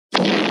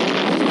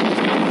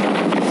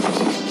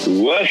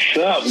What's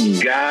up,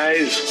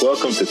 guys?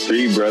 Welcome to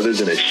Three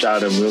Brothers and a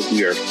Shot of Milk.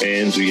 We are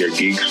fans, we are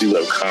geeks, we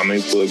love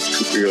comic books,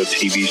 superhero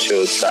TV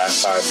shows,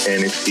 sci-fi,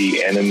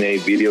 fantasy,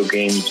 anime, video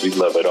games. We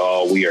love it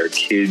all. We are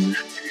kids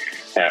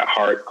at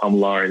heart.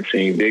 I'm Lawrence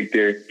St.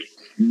 Victor.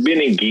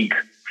 Been a geek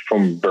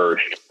from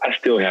birth. I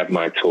still have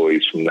my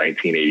toys from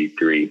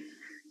 1983.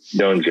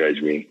 Don't judge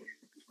me.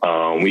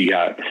 We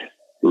got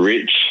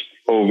Rich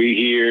over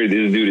here.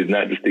 This dude is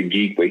not just a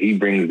geek, but he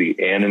brings the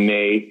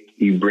anime.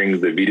 He brings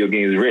the video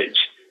games. Rich,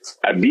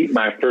 I beat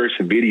my first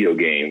video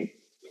game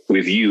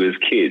with you as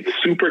kids,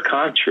 Super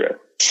Contra.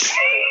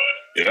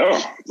 Yeah,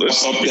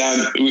 let's up down.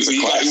 We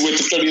went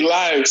to 30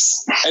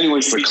 lives. Anyway,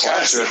 for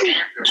Contra.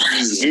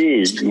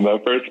 Dude, my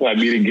first time I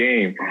beat a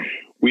game.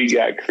 We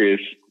got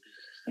Chris.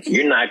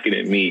 You're not going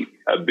to meet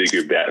a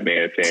bigger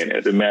Batman fan.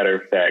 As a matter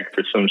of fact,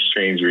 for some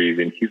strange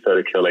reason, he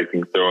started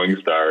collecting throwing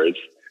stars.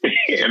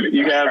 And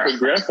you have a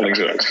grappling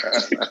hook.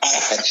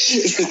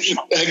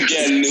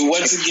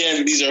 Once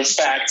again, these are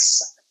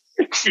facts.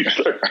 These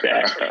are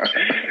facts.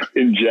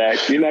 And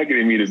Jack, you're not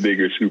going to meet a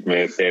bigger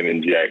Superman fan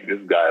than Jack. This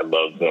guy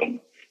loves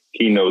them.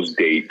 He knows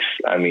dates.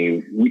 I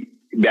mean,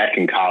 back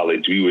in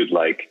college, we would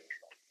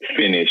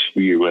finish.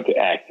 We went to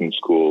acting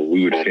school.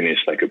 We would finish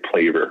like a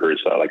play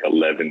rehearsal at like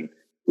 11,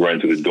 run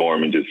to the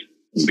dorm and just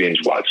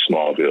binge watch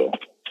Smallville.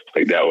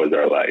 Like that was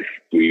our life.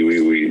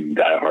 We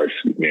diehard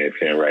Superman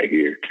fan right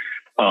here.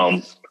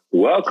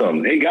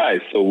 Welcome. Hey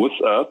guys. So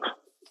what's up?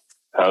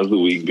 How's the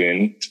week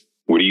been?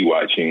 What are you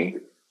watching?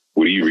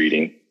 What are you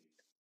reading?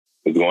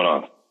 What's going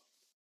on?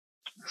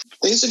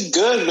 Things are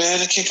good, man.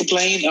 I can't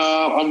complain.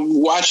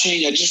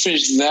 I just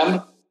finished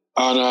Them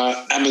on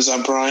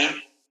Amazon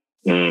Prime.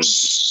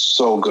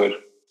 So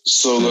good.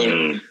 So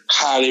good.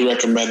 Highly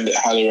recommend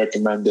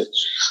it.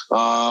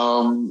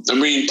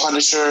 I'm reading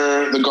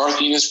Punisher, the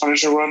Garth Ennis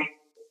Punisher run.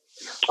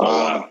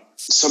 Wow.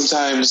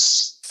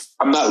 Sometimes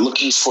I'm not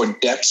looking for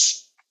depth.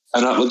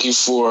 I'm not looking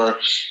for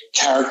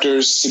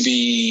characters to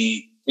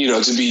be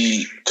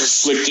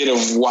conflicted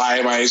of why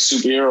am I a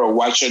superhero or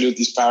why should I do with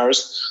these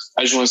powers.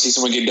 I just want to see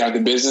someone get down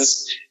to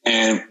business,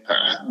 and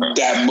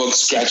that book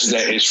scratches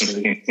that itch for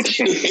me.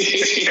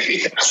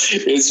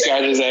 It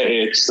scratches that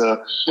itch,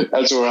 so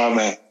that's where I'm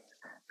at.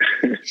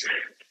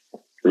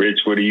 Rich,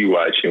 what are you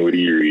watching? What are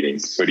you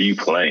reading? What are you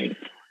playing?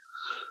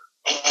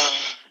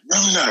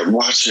 Really not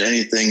watching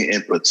anything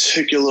in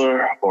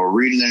particular or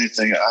reading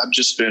anything. I've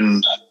just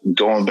been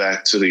going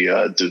back to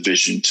the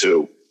Division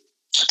 2,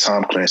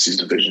 Tom Clancy's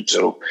Division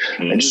 2,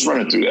 and just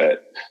running through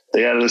that.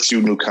 They added a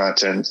few new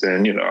content,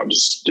 and I'm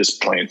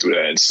just playing through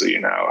that and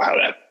seeing how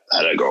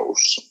that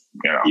goes.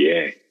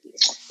 Yeah.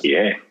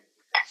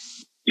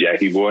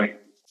 Jackie boy.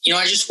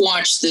 I just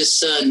watched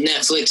this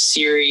Netflix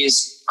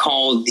series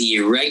called The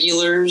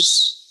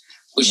Irregulars,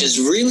 which is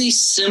really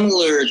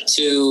similar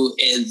to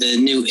the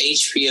new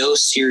HBO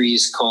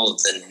series called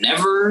The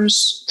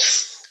Nevers.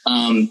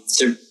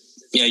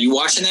 You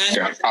watching that?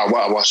 Yeah, I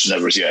watched The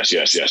Nevers.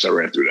 Yes. I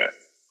ran through that.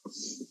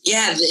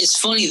 Yeah, it's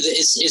funny.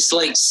 It's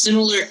like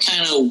similar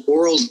kind of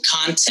world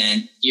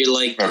content. You're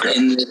like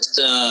in this.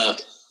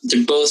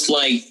 They're both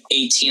like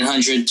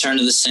 1800 turn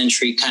of the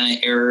century kind of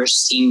era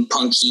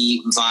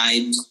steampunky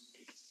vibe.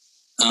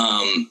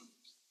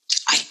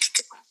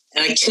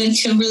 I couldn't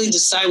really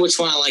decide which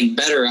one I like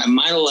better. I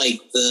might have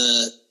liked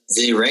the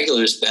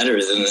Irregulars better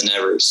than the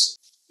Nevers.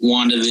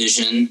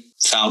 WandaVision,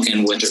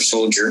 Falcon, Winter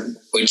Soldier,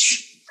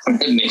 which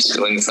makes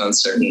feelings on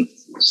certain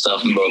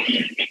stuff in both.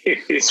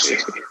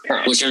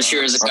 Which I'm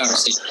sure is a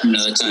conversation for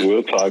another time.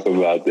 We'll talk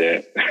about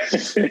that.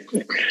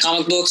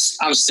 Comic books,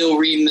 I'm still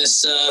reading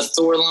this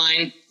Thor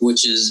line,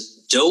 which is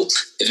dope.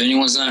 If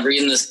anyone's not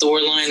reading the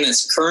Thor line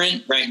that's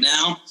current right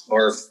now,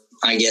 or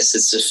I guess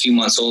it's a few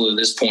months old at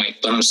this point,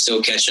 but I'm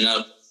still catching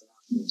up.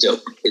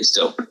 Dope. It's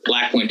dope.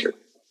 Black Winter.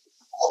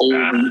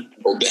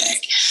 Go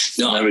back.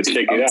 No, never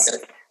check it out.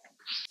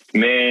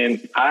 Man,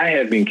 I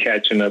have been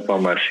catching up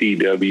on my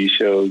CW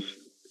shows.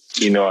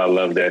 I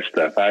love that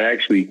stuff. I've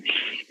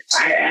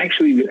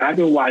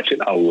been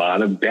watching a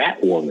lot of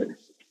Batwoman.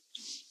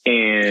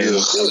 And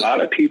a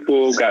lot of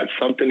people got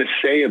something to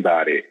say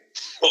about it.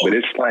 But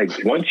it's like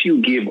once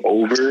you give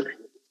over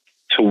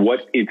to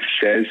what it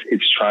says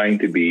it's trying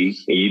to be,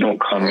 and you don't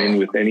come in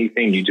with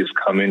anything, you just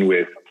come in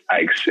with,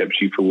 I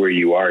accept you for where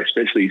you are,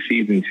 especially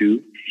season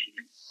 2.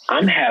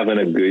 I'm having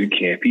a good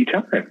campy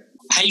time.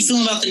 How you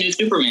feeling about the new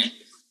Superman?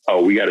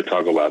 Oh, we got to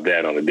talk about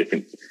that on a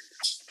different...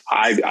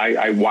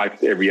 I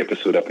watched every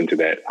episode up into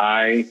that.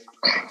 I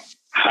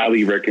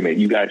highly recommend.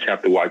 You guys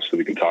have to watch so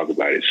we can talk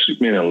about it.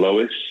 Superman and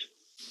Lois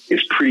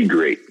is pretty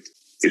great.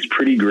 It's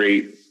pretty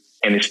great.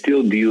 And it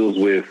still deals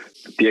with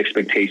the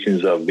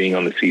expectations of being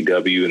on the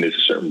CW, and there's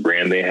a certain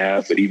brand they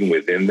have. But even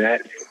within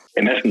that,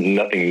 and that's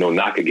nothing, no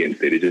knock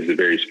against it. It's just a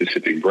very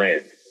specific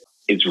brand.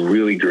 It's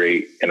really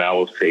great. And I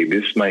will say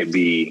this might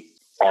be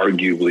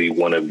arguably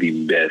one of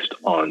the best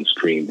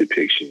on-screen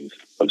depictions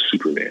of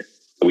Superman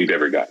we've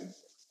ever gotten.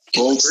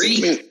 Well,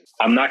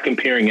 I'm not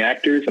comparing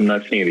actors. I'm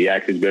not saying the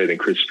actor's better than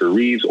Christopher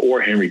Reeves or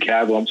Henry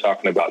Cavill. I'm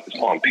talking about this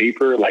on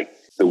paper, like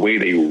the way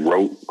they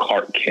wrote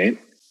Clark Kent.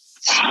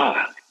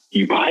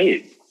 You buy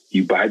it.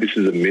 You buy this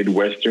as a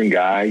Midwestern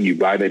guy. You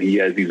buy that he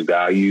has these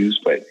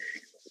values, but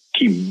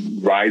he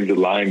rides the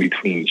line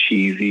between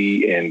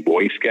cheesy and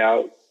Boy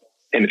Scout,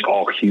 and it's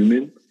all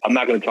human. I'm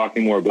not going to talk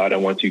anymore about it. I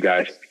want you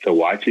guys to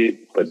watch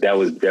it, but that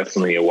was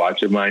definitely a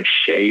watch of mine.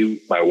 Shay,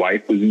 my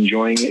wife, was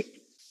enjoying it.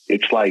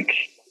 It's like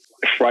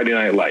Friday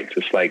Night Lights.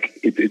 It's like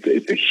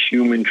it's a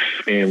human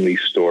family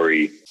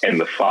story, and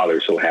the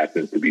father so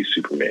happens to be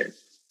Superman.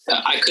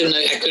 I couldn't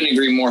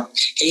agree more.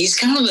 He's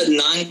kind of a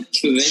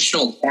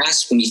non-conventional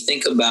cast when you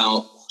think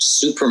about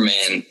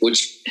Superman,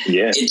 which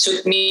it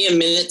took me a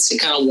minute to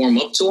kind of warm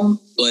up to him,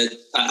 but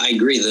I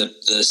agree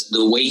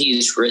the way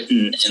he's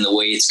written and the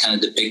way it's kind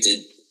of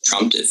depicted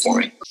trumped it for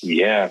me.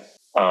 Yeah.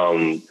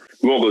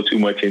 We won't go too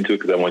much into it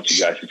because I want you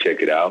guys to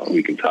check it out.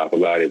 We can talk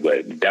about it,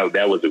 but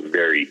that was a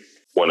very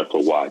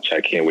wonderful watch.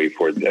 I can't wait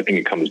for it. I think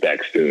it comes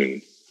back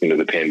soon. You know,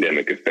 the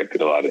pandemic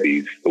affected a lot of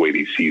the way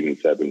these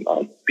seasons have been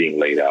being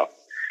laid out.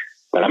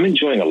 But I'm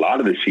enjoying a lot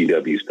of the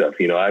CW stuff.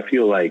 You know, I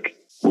feel like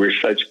we're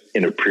such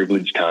in a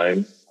privileged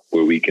time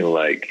where we can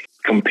like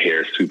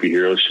compare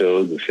superhero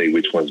shows and say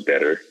which one's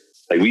better.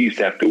 Like we used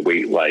to have to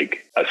wait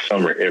like a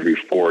summer every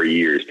 4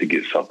 years to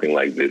get something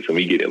like this, and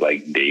we get it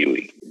like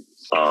daily.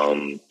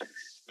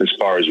 As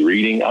far as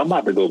reading, I'm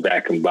about to go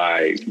back and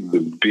buy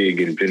the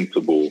big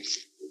Invincible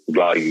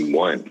Volume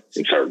 1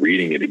 and start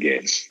reading it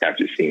again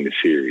after seeing the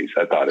series.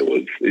 I thought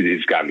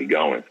it's got me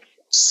going.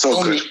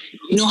 So good.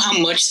 You know how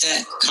much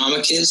that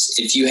comic is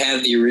if you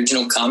have the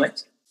original comic?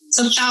 It's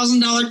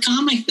 $1,000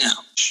 comic now.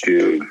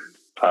 Dude,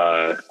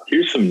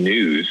 here's some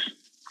news.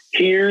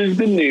 Here's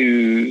the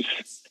news.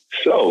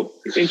 So,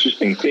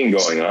 interesting thing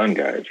going on,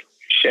 guys.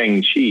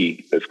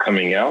 Shang-Chi that's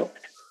coming out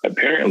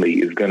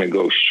apparently is going to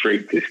go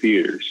straight to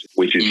theaters,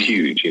 which is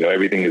huge. You know,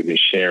 everything has been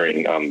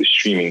sharing the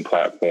streaming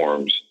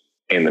platforms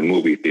and the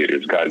movie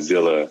theaters.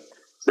 Godzilla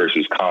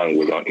versus Kong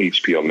was on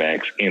HBO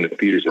Max and the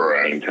theaters at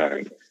the same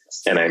time.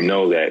 And I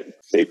know that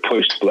they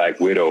pushed Black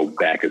Widow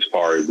back as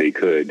far as they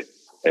could.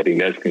 I think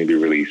that's going to be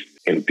released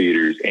in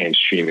theaters and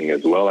streaming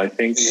as well, I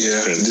think.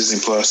 Yeah, and Disney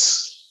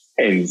Plus.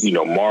 And, you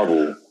know,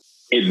 Marvel,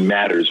 it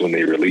matters when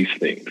they release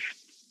things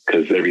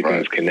because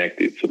everything's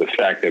connected. So the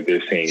fact that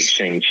they're saying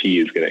Shang-Chi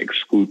is going to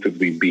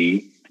exclusively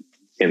be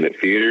in the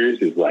theaters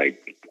is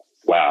like,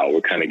 wow,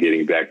 we're kind of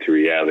getting back to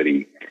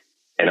reality.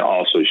 And it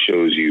also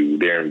shows you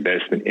their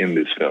investment in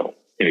this film.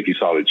 And if you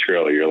saw the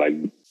trailer, you're like,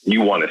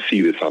 you want to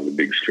see this on the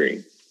big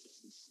screen.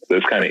 So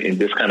it's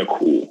kind of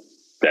cool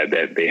that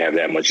they have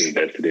that much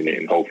invested in it,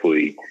 and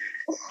hopefully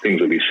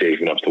things will be safe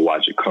enough to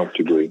watch it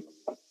comfortably.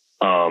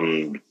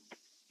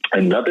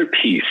 Another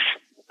piece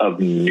of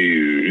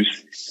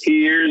news.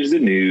 Here's the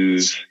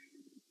news.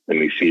 Let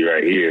me see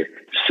right here.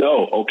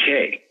 So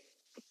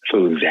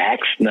Zack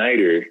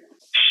Snyder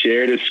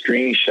shared a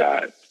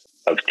screenshot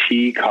of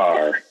T.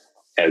 Carr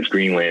as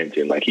Green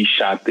Lantern. Like he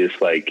shot this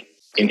like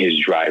in his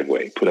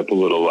driveway, put up a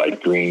little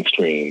like green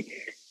screen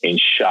and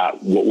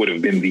shot what would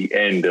have been the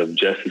end of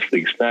Justice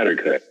League Snyder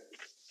Cut.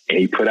 And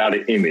he put out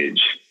an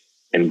image.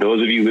 And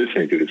those of you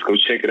listening to this, go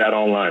check it out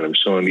online. I'm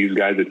showing these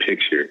guys a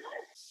picture.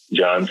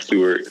 John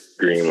Stewart,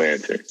 Green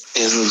Lantern.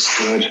 It looks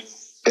good.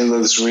 It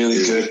looks really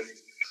good.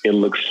 It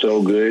looks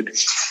so good.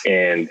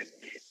 And,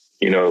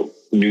 you know,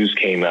 news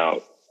came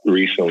out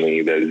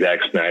recently that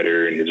Zack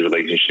Snyder and his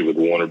relationship with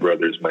Warner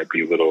Brothers might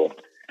be a little,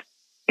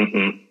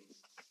 and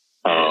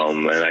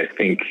I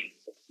think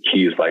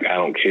he's like, I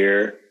don't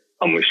care.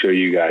 I'm going to show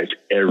you guys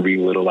every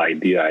little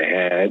idea I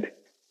had.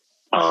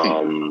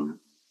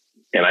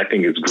 And I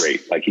think it's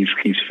great. Like he's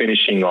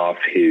finishing off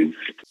his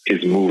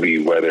movie,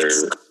 whether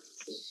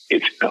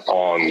it's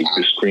on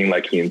the screen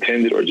like he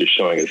intended or just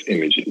showing us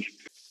images.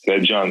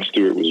 That John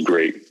Stewart was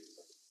great.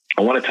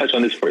 I want to touch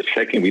on this for a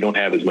second. We don't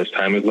have as much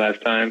time as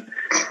last time.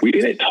 We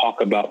didn't talk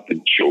about the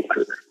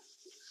Joker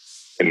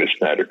in the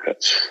Snyder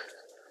Cut.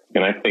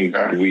 And I think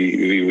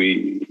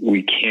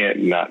we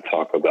can't not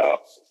talk about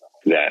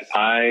that.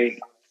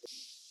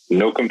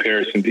 No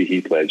comparison to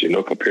Heath Ledger,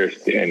 no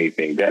comparison to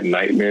anything. That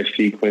nightmare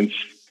sequence,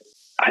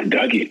 I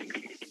dug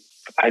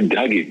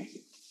it.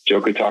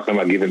 Joker talking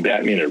about giving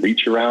Batman a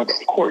reach around.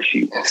 Of course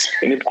he would.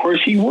 And of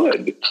course he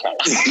would.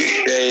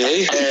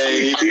 Hey.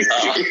 I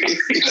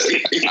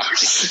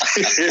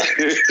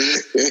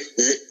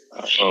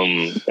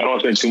don't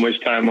want to spend too much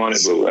time on it,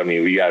 but I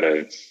mean, we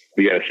gotta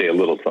say a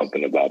little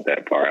something about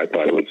that part. I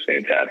thought it was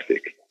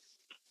fantastic.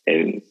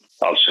 And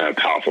also how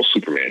powerful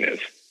Superman is.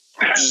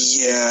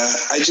 Yeah,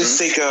 I just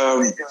think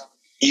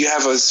you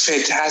have a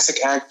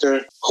fantastic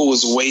actor who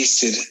was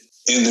wasted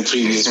in the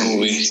previous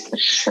movie,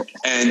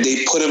 and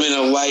they put him in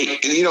a light.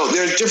 And you know,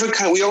 there's different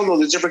kind. We all know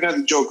there's different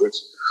kinds of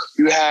Jokers.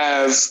 You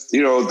have,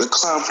 you know, the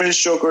clown prince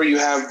Joker. You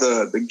have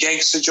the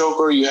gangster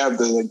Joker. You have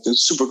the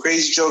super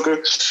crazy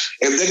Joker.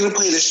 If they're gonna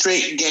play the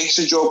straight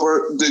gangster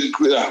Joker,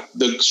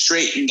 the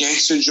straight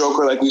gangster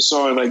Joker like we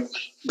saw in like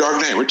Dark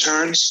Knight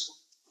Returns,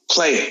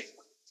 play it.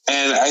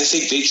 And I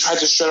think they tried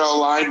to straddle a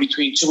line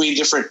between too many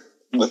different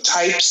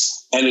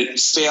types, and it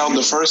failed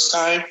the first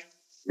time.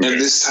 And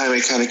this time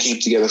it kind of came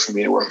together for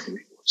me. It worked for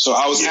me. So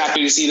I was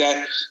happy to see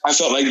that. I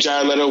felt like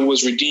Jared Leto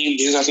was redeemed.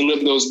 He doesn't have to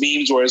live those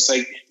memes where it's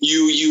like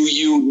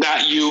you,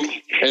 not you.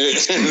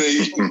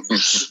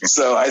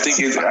 So I think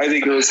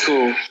it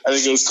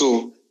was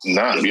cool.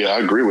 Nah, yeah, I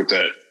agree with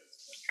that.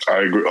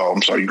 I agree. Oh,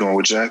 I'm sorry. You going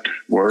with Jack?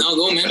 Word? No,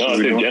 go, man. No, I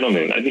said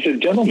gentleman. I just said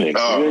gentleman.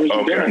 Oh,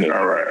 okay. Gentleman.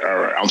 All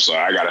right. I'm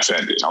sorry. I got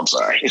offended. I'm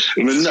sorry.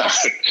 No.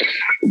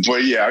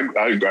 But yeah,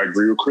 I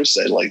agree with Chris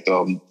that like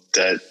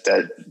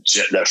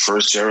that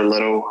first Jared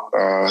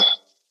Leto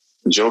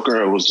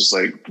Joker, it was just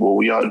like, what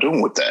were y'all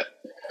doing with that?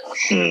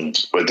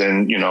 But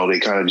then, they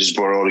kind of just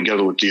brought it all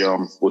together with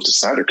the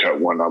Snyder Cut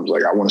one. I was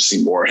like, I want to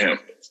see more of him.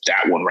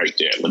 That one right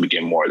there. Let me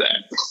get more of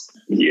that.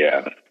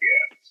 Yeah.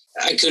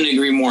 I couldn't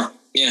agree more.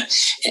 Yeah.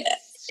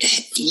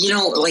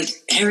 Like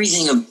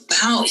everything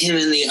about him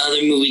in the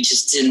other movie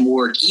just didn't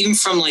work. Even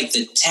from like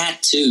the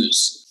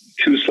tattoos.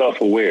 Too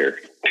self-aware.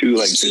 Too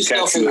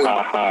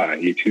self-aware.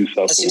 You're too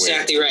self-aware. That's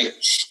exactly right.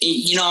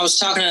 I was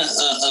talking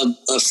to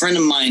a friend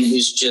of mine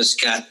who's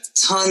just got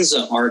tons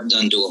of art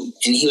done to him.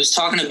 And he was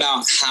talking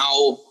about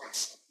how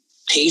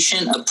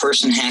patient a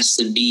person has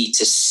to be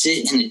to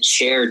sit in a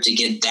chair to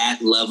get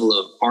that level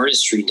of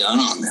artistry done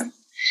on them.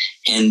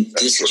 And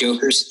this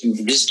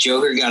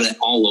Joker got it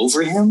all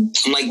over him.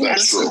 I'm like,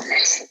 that's true.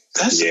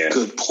 That's a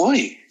good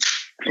point.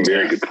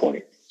 Very good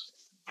point.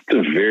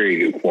 It's a very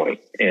good point.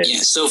 And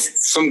so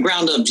from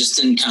ground up, just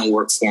didn't kind of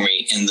work for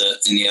me in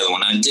the other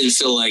one. I did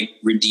feel like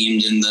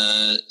redeemed in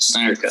the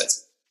Snyder Cut.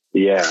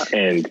 Yeah,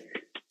 and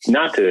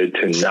not to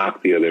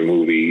knock the other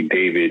movie,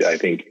 David, I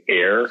think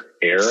Ayer,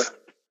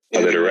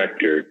 the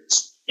director,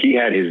 he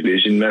had his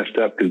vision messed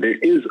up because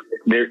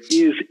there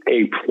is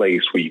a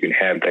place where you can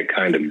have that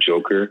kind of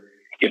Joker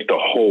if the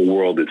whole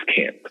world is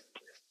camp.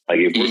 Like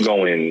if we're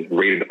going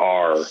rated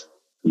R,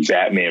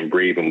 Batman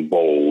Brave and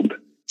Bold,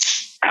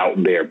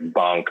 out there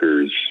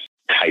bonkers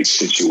type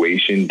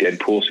situation,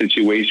 Deadpool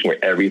situation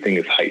where everything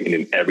is heightened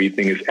and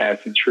everything is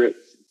acid trip,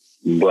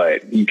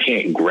 but you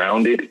can't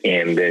ground it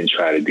and then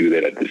try to do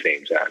that at the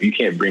same time. You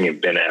can't bring in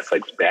Ben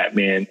Affleck's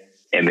Batman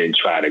and then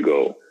try to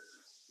go,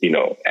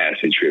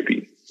 acid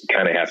trippy. You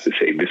kind of have to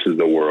say, this is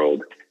the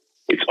world.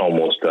 It's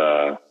almost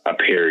a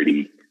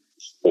parody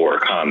or a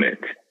comment.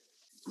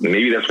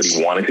 Maybe that's what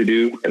he wanted to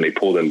do and they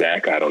pulled him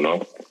back. I don't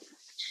know.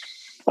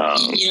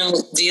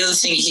 The other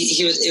thing,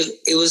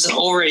 it was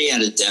already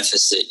at a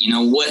deficit.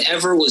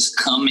 Whatever was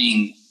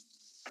coming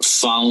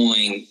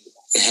following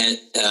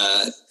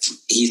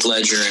Heath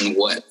Ledger and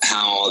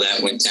how all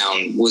that went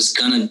down was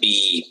going to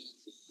be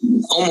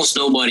almost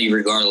nobody,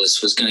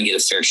 regardless, was going to get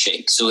a fair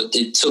shake. So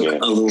it took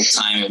a little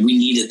time, and we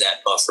needed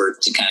that buffer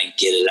to kind of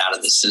get it out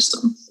of the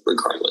system,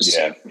 regardless.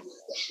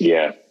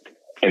 Yeah.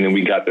 And then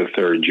we got the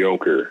third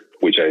Joker,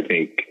 which I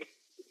think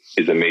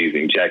is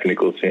amazing. Jack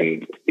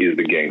Nicholson is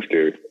the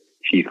gangster.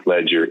 Heath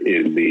Ledger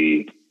is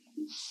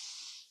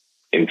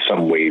in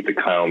some ways, the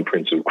clown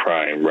prince of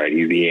crime, right?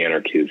 He's the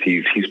anarchist.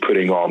 He's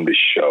putting on this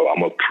show. I'm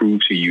going to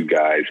prove to you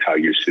guys how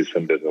your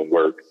system doesn't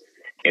work.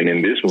 And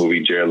in this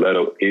movie, Jared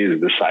Leto is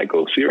the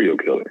psycho serial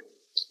killer.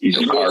 He's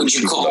just carving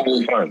people up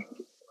for fun.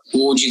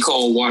 What would you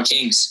call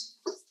Joaquin's?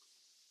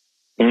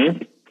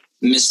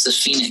 Mr.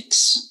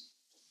 Phoenix.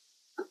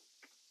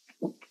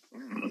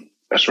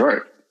 That's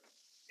right.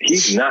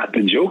 He's not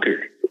the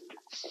Joker.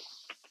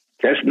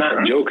 That's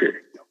not Joker.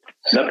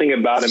 Nothing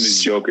about him is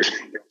Joker.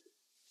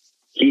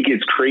 He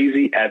gets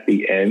crazy at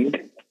the end,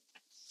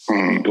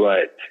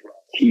 but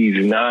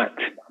he's not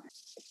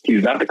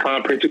the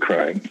clown prince of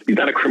crime. He's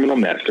not a criminal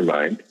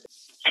mastermind.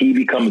 He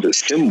becomes a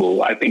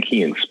symbol. I think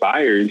he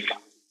inspires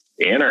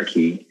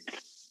anarchy,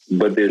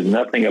 but there's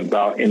nothing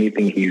about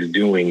anything he's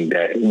doing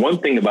that... One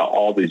thing about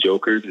all the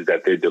Jokers is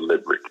that they're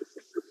deliberate.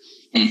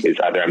 It's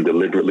either I'm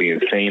deliberately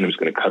insane, I'm just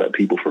going to cut up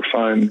people for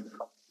fun,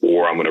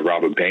 or I'm going to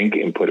rob a bank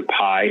and put a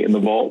pie in the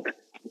vault.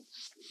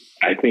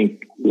 I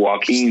think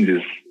Joaquin's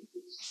is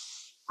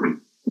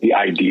the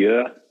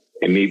idea,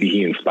 and maybe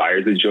he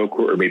inspires the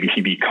Joker, or maybe he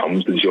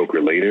becomes the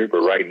Joker later. But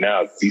right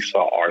now, we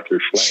saw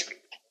Arthur Fleck.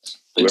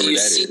 But do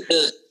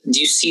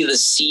you see the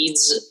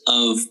seeds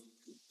of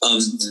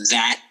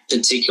that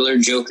particular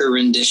Joker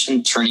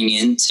rendition turning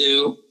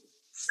into?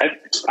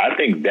 I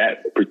think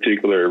that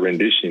particular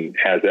rendition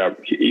has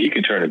he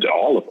can turn into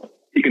all of them.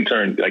 He can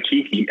turn that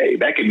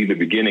could be the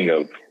beginning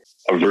of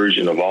a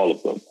version of all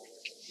of them.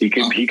 He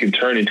can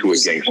turn into a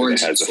gangster that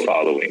has a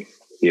following.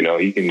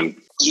 He can.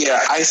 Yeah,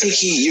 I think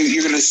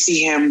you're going to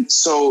see him.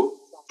 So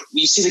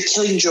you see the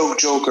Killing Joke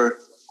Joker.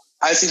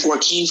 I think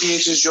Joaquin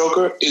Phoenix's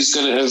Joker is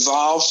going to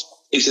evolve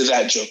into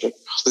that Joker.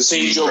 The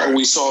same Joker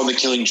we saw in the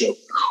Killing Joke,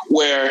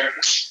 where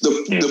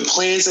the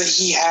plans that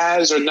he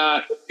has are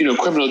not,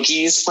 criminal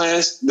genius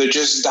plans. They're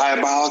just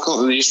diabolical,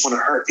 and they just want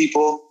to hurt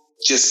people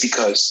just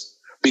because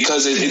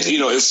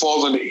it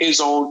falls under his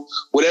own,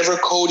 whatever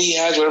code he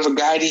has, whatever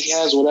guide he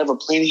has, whatever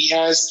plan he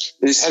has,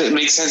 in his head, it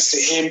makes sense to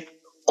him,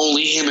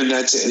 only him, and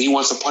that's it. And he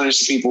wants to punish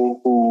the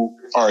people who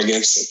are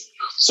against him.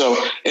 So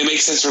it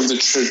makes sense for him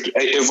to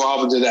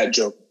evolve into that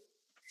Joker.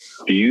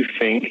 Do you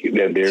think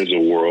that there's a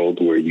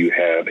world where you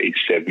have a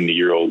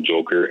 70-year-old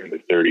Joker and a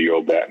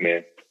 30-year-old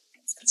Batman?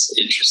 That's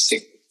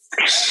interesting.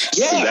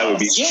 Yeah, that would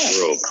be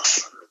real.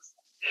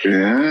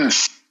 Yeah.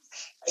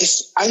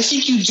 I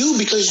think you do,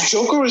 because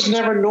Joker is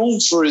never known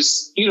for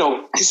his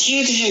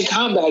hand-to-hand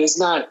combat is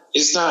not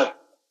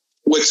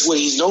what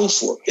he's known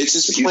for. It's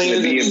just He's playing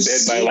gonna be in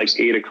bed by like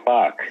 8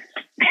 o'clock.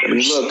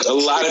 Look, a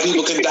lot of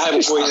people can die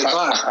before 8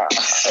 o'clock.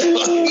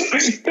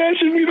 That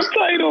should be the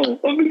title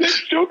of the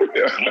next Joker.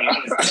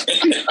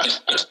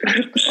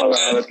 A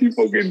lot of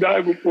people can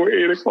die before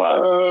 8 o'clock.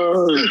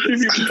 That should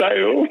be the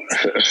title.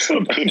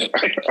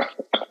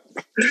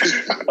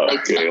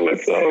 Okay,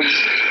 let's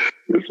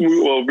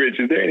move. Well, Rich,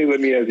 let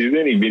me ask you, is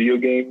there any video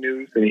game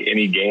news?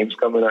 Any games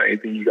coming out?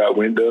 Anything you got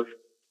wind of?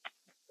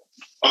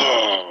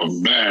 Oh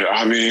man,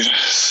 I mean,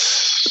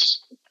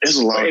 there's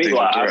a lot of things.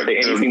 I'll say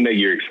anything that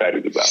you're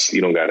excited about. You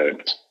don't gotta.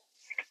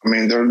 I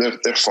mean,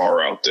 they're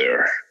far out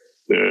there.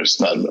 There's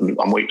not.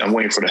 I'm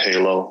waiting for the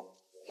Halo.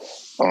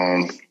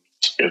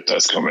 If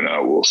that's coming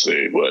out, we'll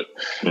see. But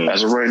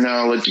as of right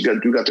now, like you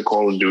got the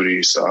Call of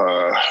Duties.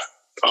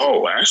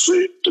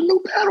 Actually, the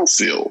new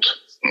Battlefield.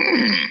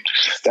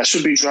 That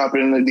should be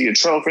dropping. The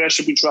trailer for that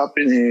should be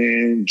dropping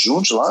in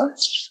June, July.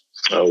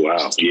 Oh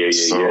wow! Yeah.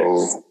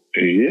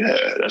 Yeah,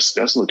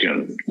 that's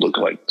looking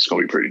like it's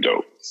gonna be pretty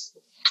dope.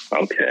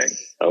 Okay.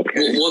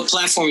 What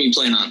platform are you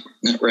playing on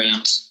right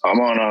now? I'm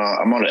on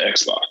an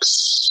Xbox.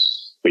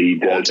 But he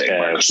does have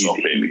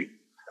Microsoft, baby.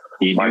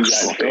 You got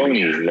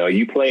Sony. No,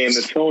 you play in the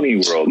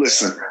Sony world.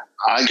 Listen,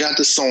 I got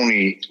the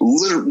Sony.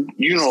 Literally,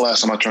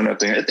 last time I turned that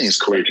thing is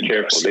crazy.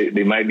 Careful.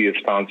 They might be a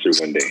sponsor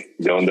one day.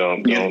 Don't.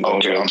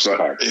 Okay, I'm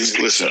sorry.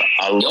 Listen,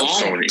 I love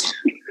Sony.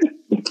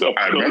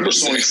 I remember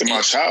Sony from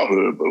my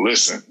childhood, but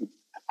listen,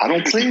 I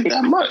don't play it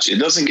that much. It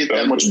doesn't get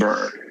that much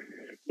burn.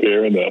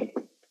 Fair enough.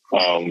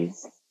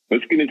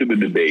 Let's get into the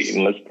debate,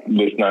 and let's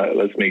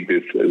make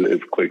this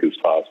as quick as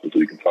possible so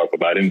we can talk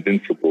about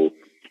Invincible.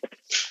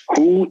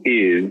 Who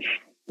is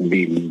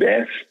the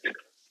best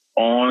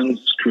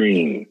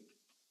on-screen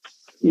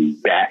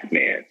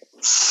Batman?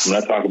 I'm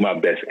not talking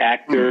about best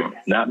actor,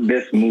 not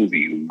best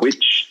movie.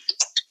 Which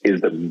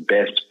is the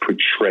best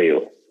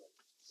portrayal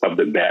of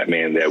the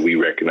Batman that we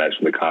recognize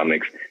from the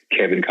comics?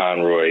 Kevin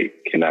Conroy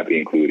cannot be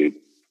included.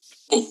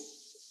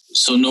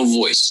 So no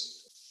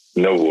voice.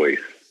 No voice.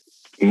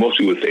 Most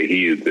people say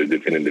he is the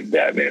definitive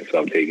Batman, so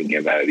I'm taking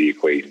him out of the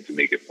equation to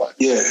make it fun.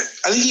 Yeah,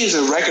 I think he has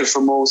a record for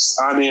most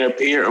on-air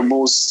appearance or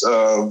most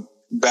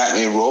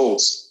Batman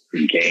roles.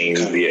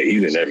 Games, yeah,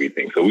 he's in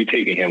everything. So we're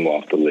taking him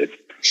off the list.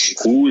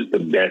 Who is the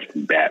best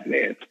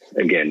Batman?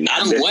 Again,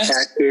 not Adam best West.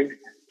 actor.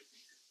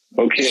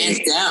 Okay. Hands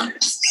down.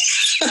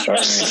 All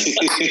right.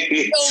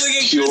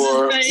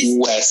 Pure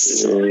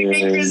West.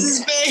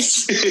 Chris's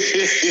face.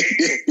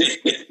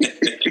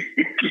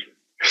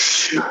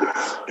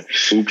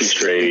 Who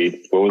portrayed?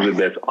 What was the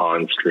best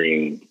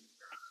on-screen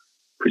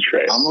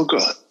portrayal?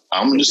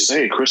 I'm gonna just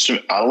say Christian.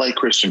 I like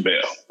Christian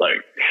Bale.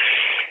 Like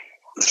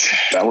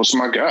that was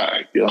my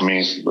guy. You know what I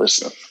mean?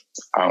 Listen,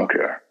 I don't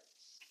care.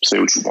 Say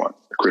what you want.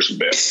 Christian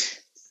Bale.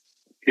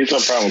 Here's no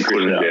problem with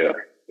Christian Bale.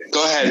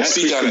 Go ahead.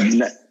 Speak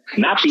on it.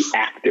 Not the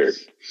actor,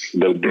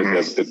 the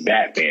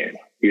Batman.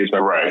 Here's my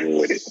problem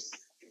with it.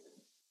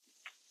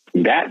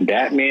 That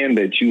Batman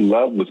that you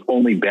love was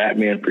only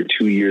Batman for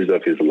 2 years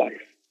of his life.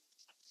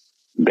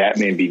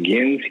 Batman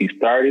Begins, he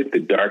started. The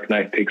Dark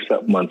Knight picks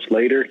up months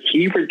later.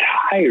 He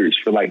retires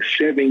for like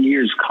 7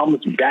 years,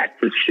 comes back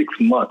for 6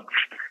 months.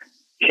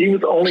 He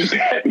was only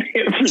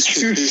Batman for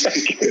 2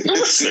 seconds.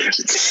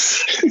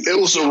 It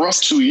was a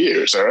rough 2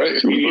 years, all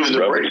right?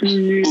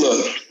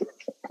 Look,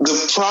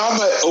 the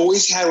problem I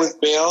always had with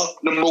Bale,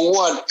 number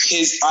one,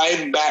 his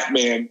I'm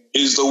Batman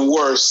is the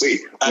worst.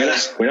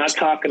 We're not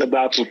talking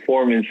about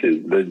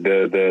performances.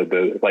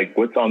 The like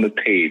what's on the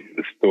page,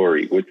 the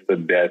story. What's the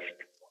best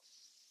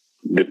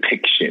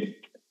depiction?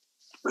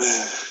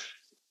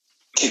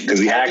 Because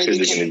the actors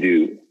are going to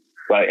do.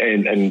 Like,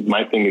 and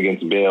my thing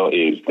against Bale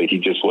is that he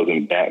just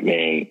wasn't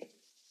Batman.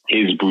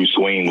 His Bruce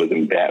Wayne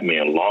wasn't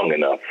Batman long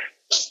enough.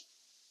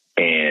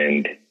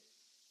 And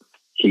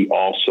he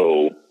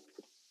also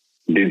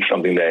did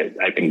something that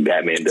I think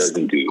Batman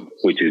doesn't do,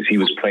 which is he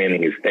was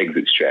planning his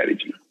exit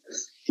strategy.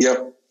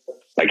 Yep.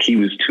 Like he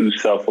was too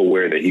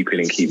self-aware that he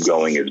couldn't keep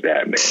going as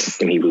Batman.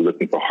 And he was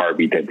looking for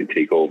Harvey Dent to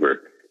take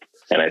over.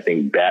 And I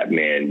think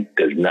Batman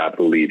does not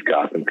believe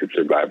Gotham could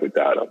survive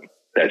without him.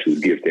 That's his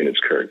gift and his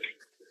curse.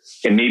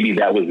 And maybe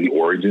that was the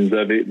origins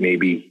of it.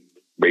 Maybe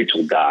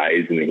Rachel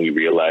dies and then he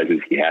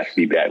realizes he has to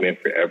be Batman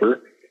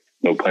forever.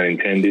 No pun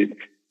intended.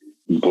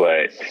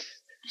 But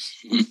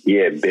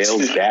yeah,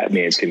 Bale's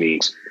Batman to me,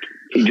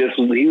 he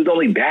was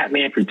only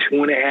Batman for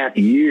 2.5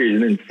 years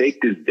and then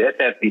faked his death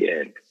at the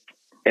end.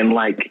 And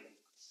like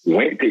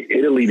went to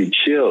Italy to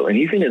chill. And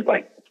he's in his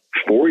like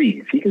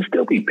 40s. He can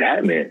still be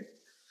Batman.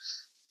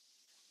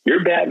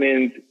 Your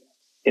Batman's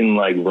in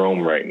like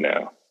Rome right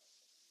now.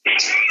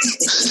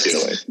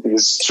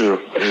 It's true.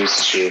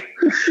 It's true.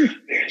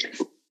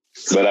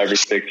 But I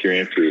respect your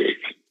answer.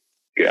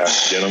 Yeah,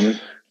 gentlemen.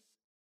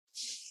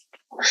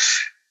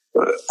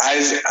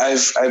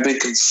 I've been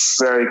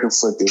very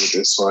conflicted with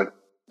this one.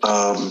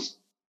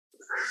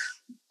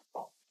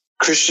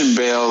 Christian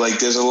Bale, like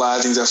there's a lot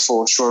of things that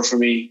fall short for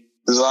me.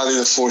 There's a lot of things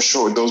that fall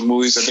short with those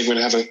movies. I think we're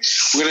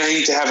gonna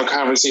need to have a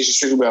conversation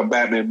strictly about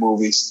Batman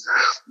movies.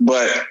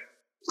 But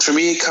for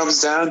me, it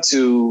comes down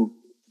to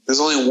there's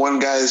only one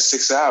guy that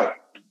sticks out.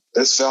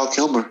 That's Val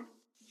Kilmer.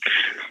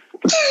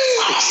 No,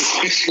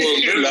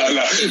 I'm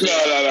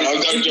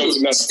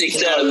joking. No,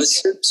 sticks out of the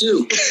ship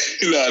too.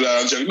 No,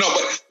 I'm joking. No,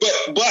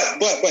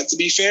 but to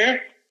be fair,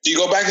 if you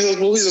go back to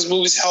those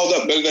movies held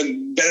up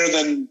better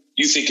than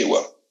you think it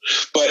will.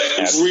 But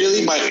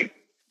really,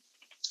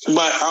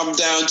 I'm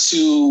down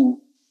to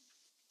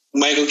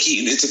Michael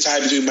Keaton. It's a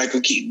tie between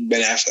Michael Keaton and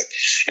Ben Affleck.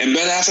 And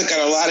Ben Affleck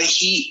got a lot of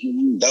heat.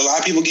 A lot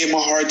of people gave him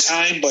a hard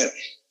time, but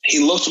he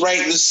looked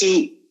right in the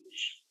suit.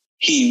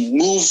 He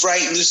moved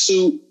right in the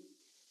suit.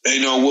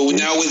 You know,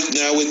 now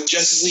with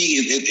Justice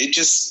League,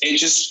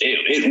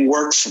 it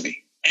worked for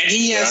me. And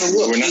he has a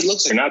look.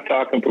 We're not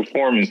talking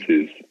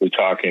performances. We're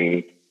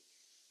talking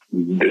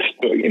this.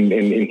 And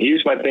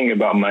here's my thing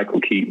about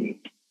Michael Keaton.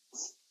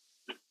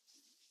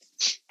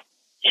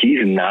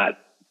 He's not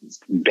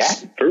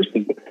that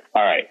person.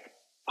 All right,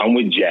 I'm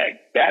with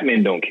Jack.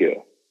 Batman don't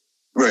kill.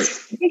 Right.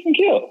 He doesn't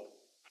kill.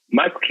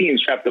 Michael Keaton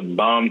strapped a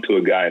bomb to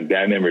a guy and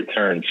Batman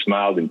returned,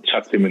 smiled, and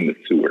chucked him in the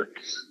sewer.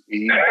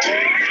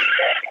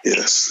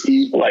 Yes.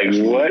 Like,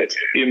 what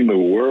in the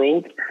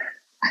world?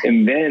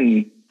 And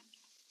then,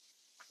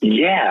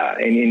 yeah,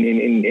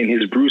 and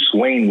his Bruce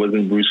Wayne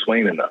wasn't Bruce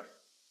Wayne enough.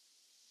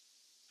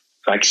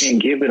 So I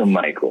can't give it to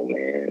Michael,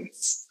 man.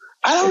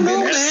 I don't know,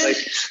 man. Like,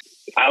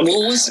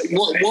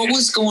 what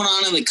was going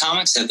on in the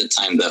comics at the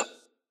time, though?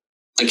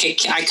 Like,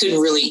 I couldn't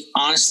really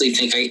honestly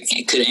think I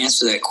could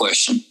answer that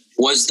question.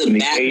 Was the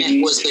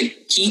Batman, was the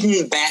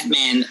Keaton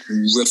Batman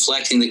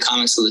reflecting the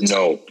comics of the time?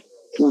 No.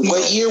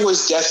 What year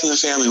was Death in the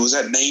Family? Was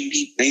that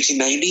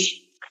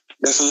 1990?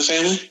 Death in the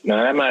Family? No,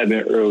 that might have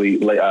been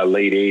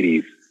late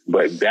 80s.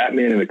 But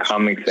Batman in the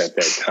comics at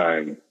that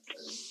time,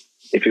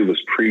 if it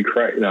was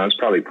pre-crisis, no, it's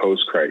probably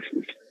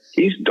post-crisis.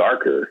 He's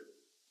darker,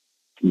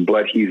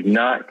 but he's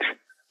not.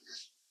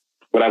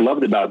 What I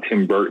loved about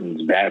Tim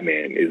Burton's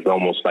Batman is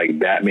almost like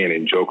Batman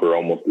and Joker are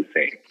almost the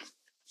same.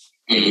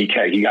 And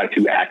he got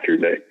two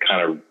actors that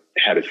kind of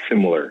had a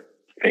similar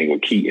thing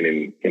with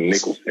Keaton and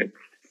Nicholson.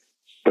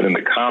 But in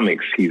the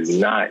comics, he's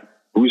not.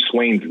 Bruce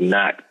Wayne's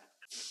not.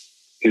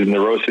 His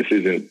neurosis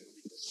isn't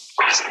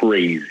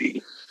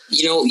crazy.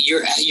 You know,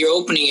 you're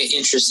opening an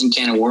interesting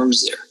can of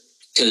worms there,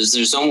 because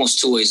there's almost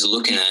two ways of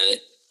looking at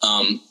it.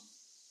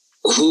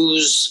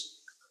 Whose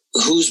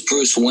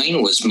Bruce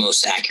Wayne was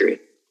most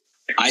accurate?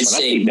 I'd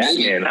say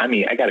Batman. I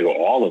mean, I got to go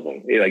all of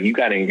them. Like you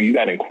got to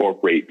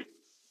incorporate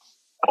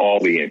all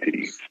the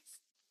entities: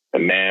 the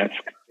Mask,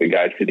 the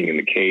guy sitting in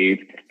the cave,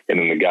 and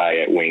then the guy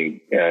at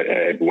Wayne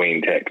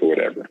Tech or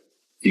whatever.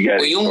 You got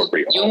to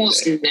incorporate all. You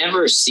almost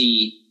never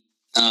see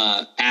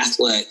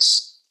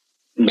Affleck's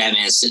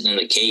Batman sitting in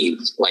the cave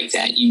like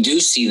that. You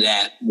do see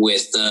that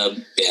with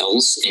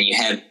Bale's, and you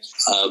have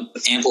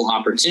ample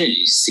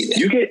opportunities to see that.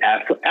 You get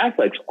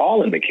Affleck's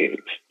all in the cave.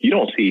 You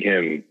don't see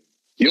him.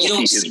 You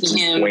don't see his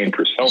Bruce Wayne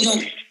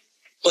persona.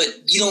 But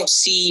you don't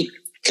see,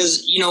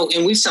 because, you know,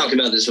 and we've talked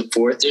about this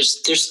before,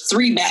 there's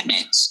three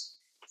Batmans,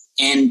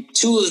 and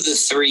two of the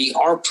three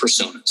are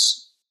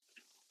personas.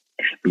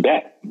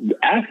 That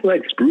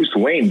Affleck's Bruce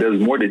Wayne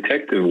does more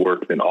detective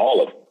work than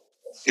all of them.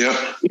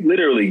 Yeah. He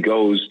literally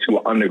goes to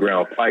an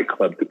underground fight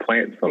club to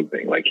plant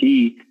something. Like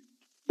he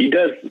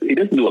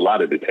doesn't do a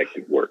lot of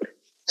detective work.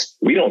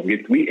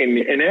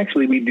 And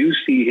actually we do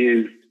see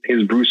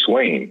his Bruce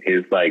Wayne,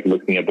 his like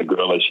looking at the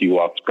girl as she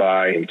walks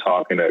by and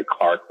talking to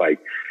Clark like,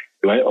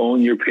 do I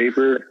own your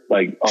paper?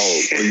 Like,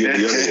 oh, you're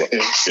the other one.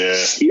 Yeah.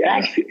 He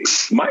actually,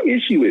 my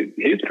issue is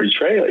his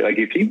portrayal. Like,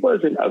 if he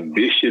wasn't a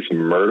vicious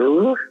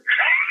murderer,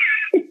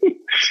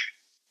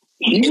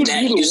 he would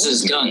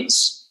uses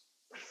guns.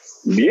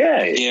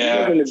 Yeah, he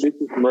wasn't a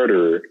vicious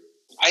murderer.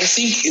 I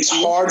think it's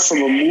hard from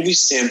a movie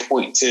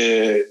standpoint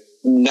to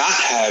not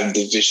have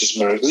the vicious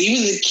murder.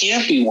 Even the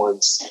campy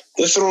ones,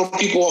 they're throwing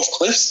people off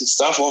cliffs and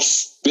stuff, off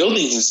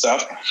buildings and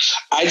stuff.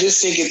 I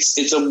just think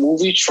it's a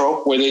movie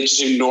trope where they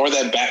just ignore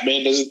that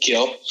Batman doesn't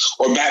kill,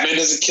 or Batman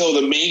doesn't kill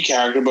the main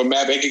character, but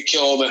Batman can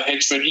kill all the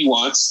henchmen he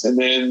wants, and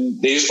then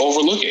they just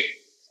overlook it.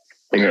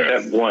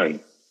 Except one.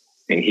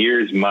 And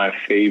here's my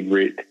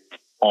favorite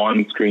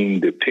on-screen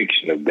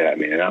depiction of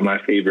Batman. Not my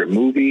favorite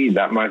movie,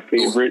 not my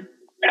favorite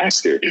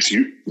actor.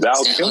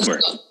 Val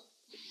Kilmer.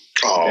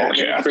 Oh,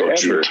 okay. I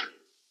thought you were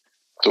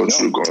going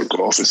to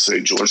go off and say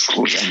George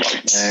Clooney. I'm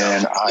like,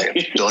 man, I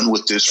am done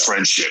with this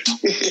friendship.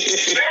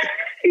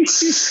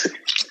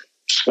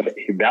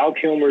 Val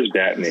Kilmer's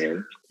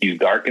Batman. He's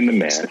dark in the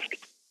mask.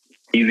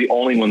 He's the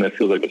only one that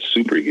feels like a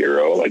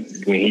superhero. Like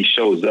when he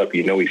shows up,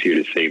 you know he's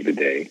here to save the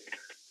day.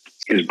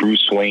 His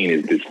Bruce Wayne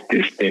is this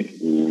distant,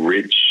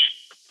 rich,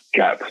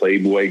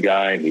 playboy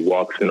guy, and he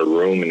walks in a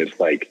room and it's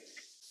like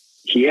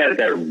he has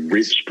that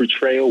rich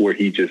portrayal where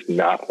he's just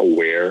not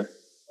aware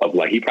of,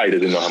 like, he probably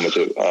doesn't know how much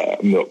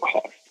milk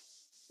costs.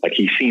 Like,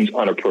 he seems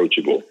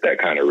unapproachable, that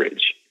kind of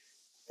rich.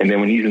 And then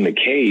when he's in the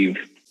cave,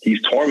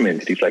 he's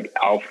tormented. He's like,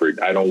 Alfred,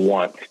 I don't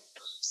want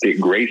Dick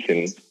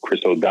Grayson,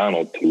 Chris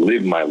O'Donnell, to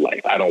live my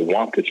life. I don't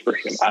want this for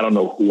him. I don't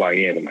know who I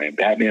am. Am I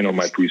Batman or am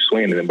I Bruce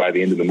Wayne? And then by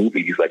the end of the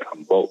movie, he's like,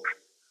 I'm both.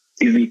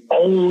 He's the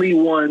only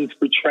one's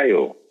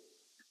portrayal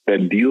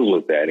that deals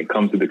with that and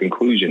comes to the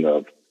conclusion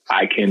of,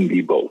 I can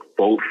be both.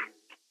 Both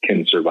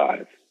can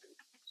survive.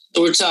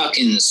 So we're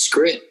talking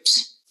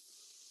script.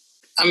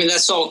 I mean,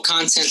 that's all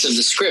content of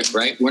the script,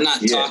 right? We're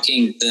not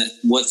talking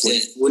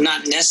we're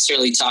not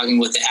necessarily talking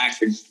what the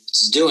actor's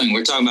doing.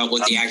 We're talking about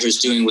what the actor's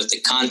doing with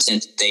the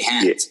content that they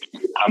have. Yeah.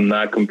 I'm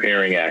not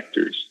comparing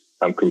actors.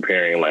 I'm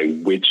comparing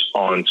like which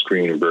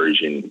on-screen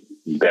version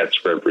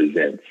best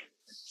represents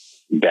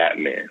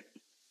Batman,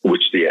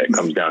 which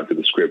comes down to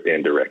the script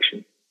and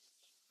direction.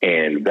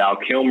 And Val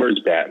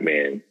Kilmer's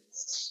Batman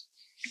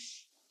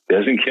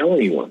doesn't kill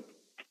anyone.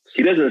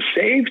 He doesn't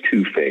save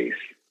Two-Face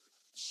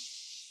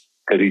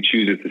because he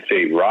chooses to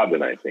save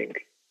Robin, I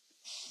think.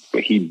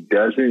 But he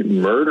doesn't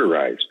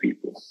murderize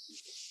people.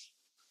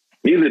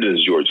 Neither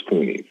does George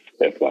Clooney,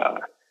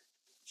 FYI,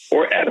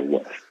 or Adam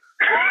West.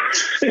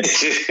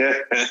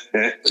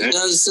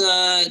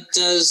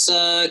 Does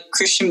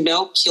Christian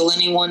Bale kill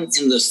anyone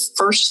in the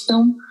first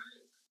film?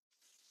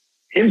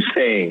 Him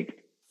saying,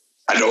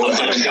 I don't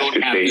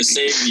have to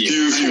save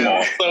you.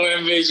 So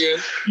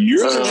ambiguous.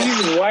 You're the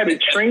reason why the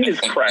train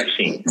is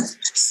crashing.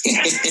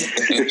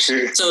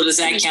 So does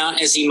that count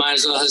as he might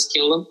as well has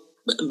killed him?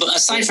 But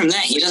aside from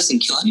that, he doesn't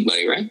kill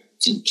anybody, right?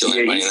 He didn't kill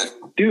anybody.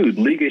 Dude,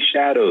 League of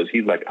Shadows,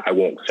 he's like, I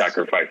won't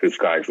sacrifice this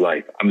guy's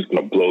life. I'm just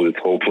going to blow this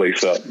whole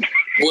place up.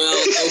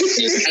 Well,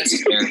 okay,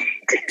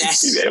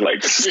 that's fair.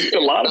 Like, a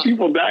lot of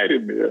people died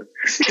in there.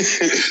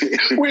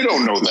 We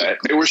don't know that.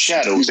 They were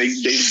shadows. They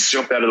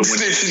jumped out of the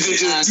windows.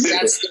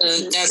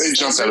 They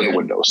jumped out of the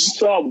windows. You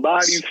saw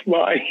bodies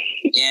flying.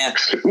 Yeah.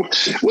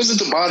 Was it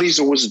the bodies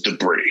or was it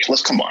debris?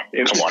 Come on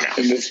now.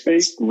 And the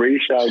fake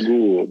Ra's al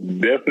Ghul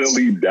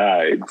definitely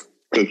died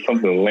because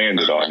something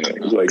landed on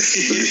him. It's like,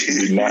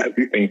 do not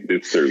think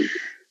this through.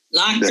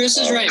 Chris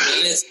is right,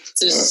 man. It's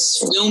this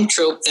film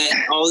trope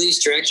that all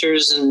these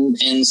directors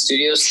and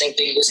studios think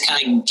they can just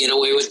kind of get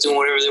away with doing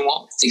whatever they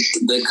want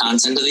with the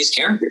content of these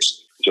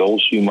characters. Joel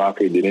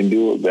Schumacher didn't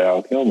do it with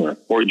Val Kilmer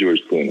or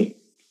George Clooney.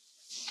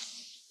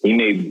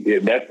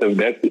 That's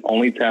the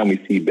only time we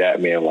see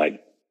Batman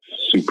like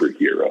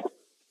superhero.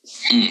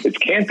 It's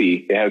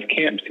campy. It has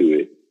camp to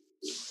it.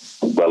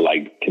 But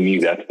like, to me,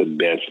 that's the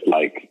best.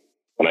 Like,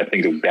 when I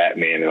think of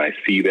Batman and I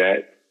see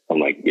that, I'm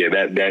like, yeah,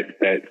 that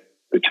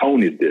the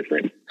tone is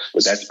different,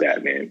 but that's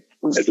Batman.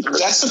 That's the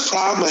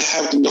problem I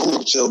have with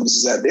Nolan films,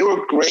 is that they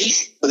were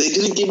great, but they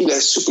didn't give me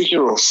that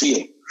superhero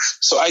feel.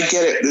 So I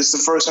get it. This is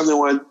the first time they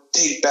want to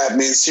take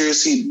Batman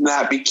seriously,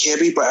 not be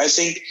campy, but I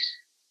think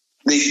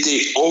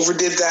they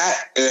overdid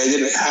that, and I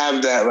didn't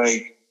have that,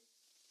 like,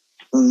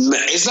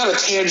 it's not a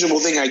tangible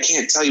thing, I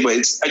can't tell you, but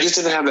I just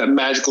didn't have that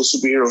magical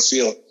superhero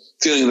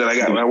feeling that I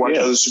got when I watched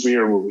other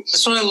superhero movies.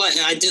 That's what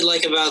I did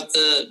like about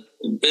the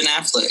Ben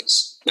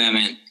Affleck's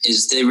Batman,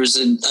 is there was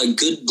a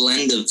good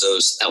blend of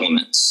those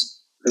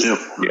elements. Yeah.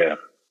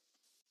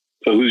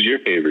 So who's your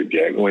favorite,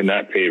 Jack? Well,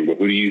 not favorite, but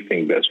who do you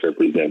think best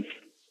represents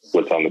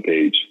what's on the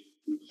page?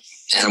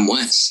 Adam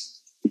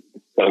West.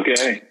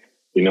 Okay.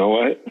 You know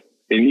what?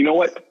 And you know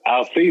what?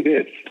 I'll say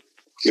this.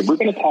 If we're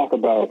going to talk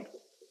about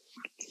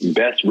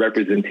best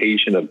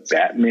representation of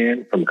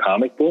Batman from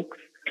comic books,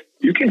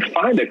 you can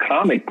find a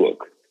comic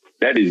book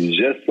that is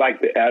just like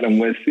the Adam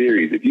West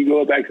series. If you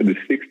go back to the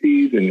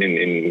 60s and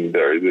in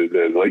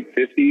the late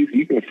 50s,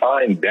 you can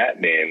find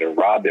Batman and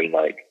Robin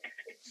like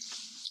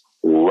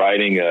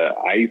riding a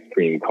ice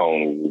cream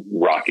cone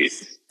rocket,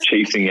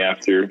 chasing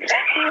after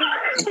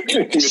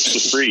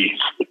Mr. Freeze.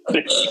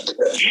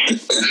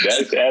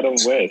 That's Adam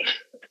West.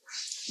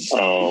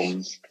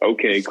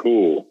 Okay,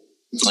 cool.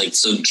 Like,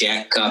 so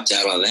Jack copped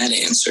out on that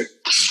answer.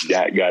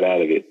 Jack got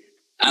out of it.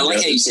 I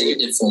like how you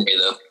saved it for me,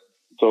 though.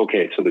 So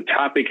the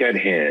topic at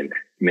hand,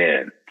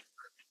 man,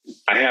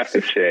 I have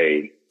to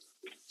say,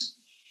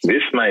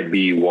 this might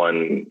be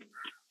one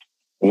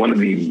of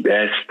the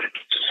best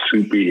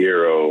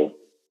superhero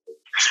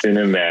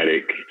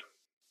cinematic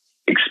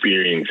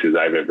experiences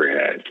I've ever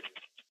had.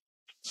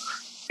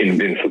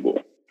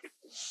 Invincible.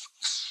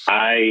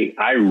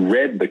 I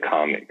read the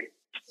comic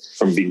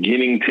from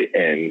beginning to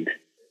end,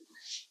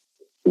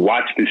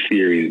 watched the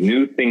series,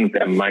 knew things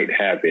that might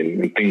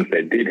happen and things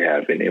that did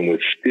happen, and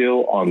was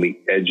still on the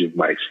edge of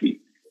my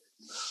seat.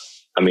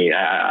 I mean,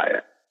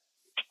 I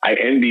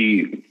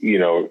envy,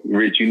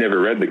 Rich, you never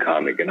read the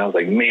comic. And I was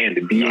like, man,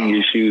 to be in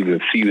your shoes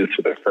and see this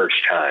for the first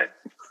time.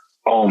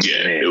 Oh,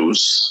 yeah, man. It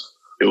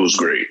was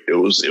great. It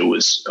was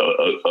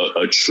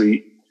a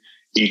treat.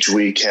 Each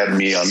week had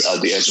me on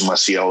the edge of my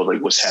seat. I was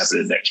like, what's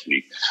happening next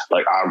week?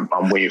 Like,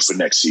 I'm waiting for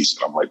next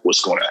season. I'm like,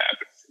 what's going to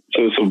happen?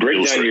 So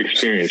break down your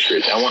experience,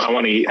 Rich. I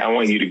want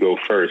you to go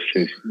first,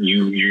 since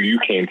you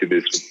came to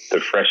this with the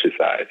freshest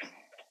eyes.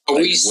 Are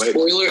we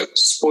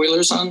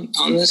spoilers on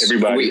this?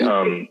 Everybody,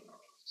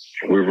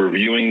 we're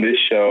reviewing this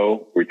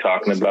show. We're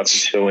talking about the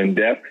show in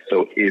depth.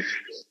 So if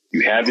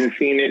you haven't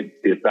seen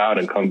it, dip out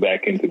and come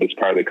back into this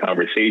part of the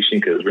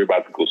conversation, because we're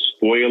about to go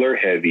spoiler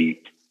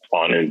heavy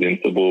on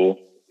Invincible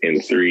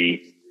in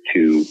 3,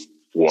 2,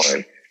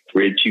 1.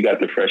 Rich, you got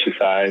the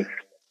freshest eyes.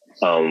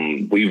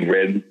 We've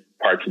read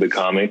parts of the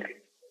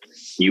comic.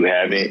 You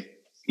haven't.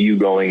 You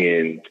going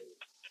in.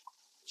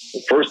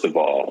 First of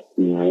all,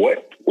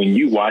 when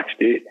you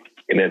watched it,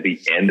 and at the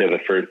end of the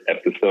first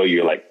episode,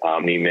 you're like,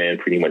 Omni-Man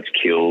pretty much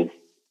kills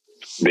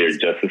their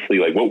Justice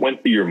League. Like, what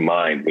went through your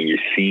mind when you're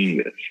seeing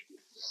this?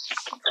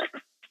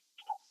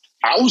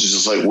 I was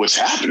just like, what's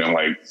happening?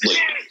 Like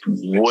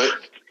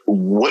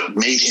what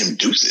made him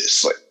do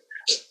this? Like,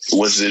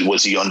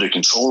 was he under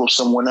control of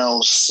someone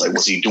else? Like,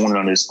 was he doing it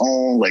on his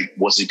own? Like,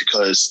 was it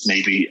because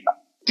maybe,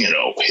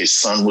 his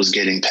son was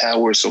getting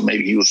power, so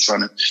maybe he was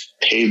trying to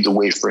pave the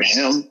way for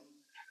him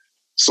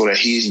so that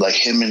he's like,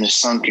 him and his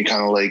son can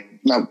kind of like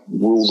not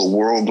rule the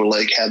world, but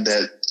like have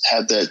that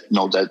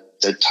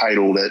that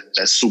title, that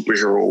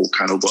superhero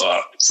kind of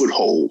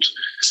foothold,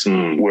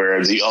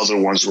 where the other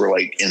ones were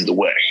like in the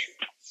way.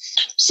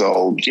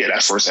 So yeah,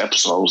 that first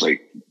episode, I was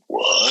like,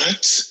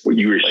 what? Well,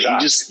 you were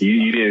shocked.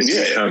 You didn't see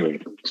it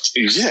coming.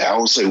 Yeah, I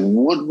was like,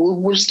 what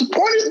was the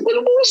point?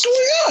 What was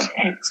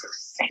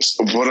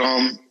going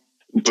on?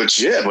 But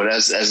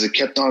as it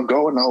kept on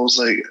going, I was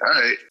like,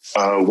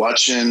 all right,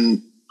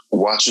 watching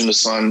the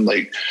son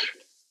like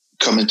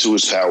come into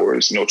his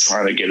powers,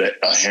 trying to get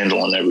a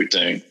handle on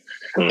everything.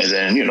 And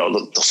then,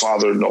 the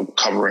father,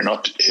 covering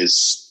up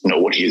his,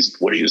 what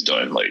he's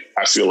done. Like,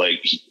 I feel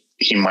like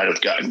he might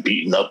have gotten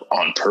beaten up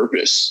on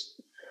purpose.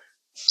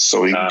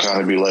 So he can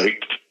kind of be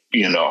like,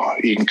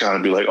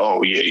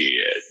 oh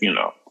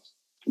yeah.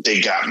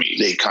 They got me.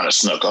 They kind of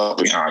snuck up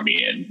behind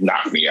me and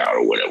knocked me out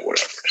or whatever.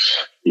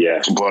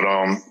 Yeah.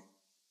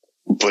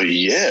 But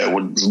yeah,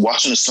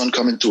 watching the son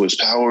come into his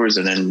powers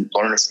and then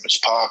learning from his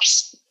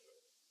pops,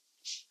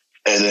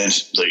 and then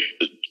like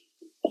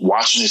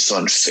watching his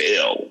son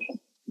fail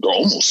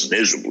almost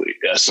miserably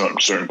at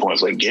certain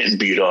points, like getting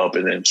beat up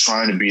and then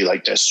trying to be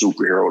like that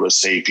superhero to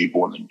save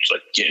people and then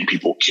like getting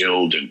people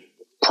killed and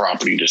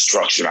property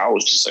destruction. I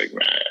was just like,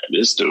 man,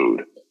 this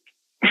dude,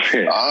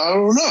 I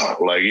don't know.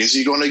 Like, is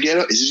he going to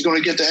get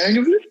the hang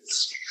of it?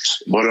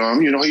 But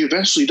he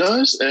eventually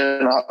does,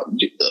 and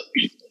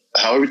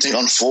how everything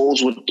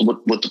unfolds with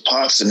the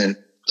pops, and then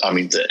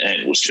the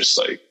end was just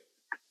like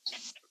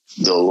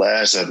the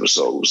last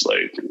episode was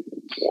like,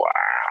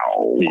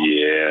 wow,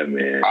 yeah,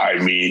 man.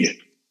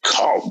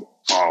 Come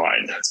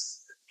on,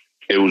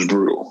 it was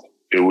brutal.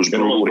 It was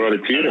brutal. Brought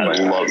it to you, I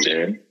loved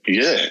it. Man.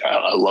 Yeah,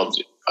 I loved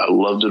it. I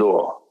loved it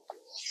all.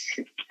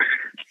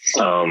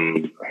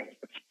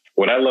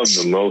 What I love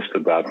the most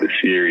about the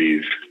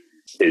series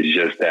is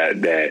just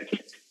that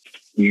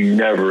you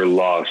never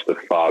lost the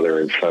father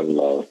and son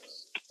love.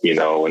 And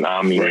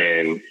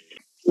Omni-Man,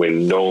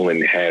 when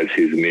Nolan has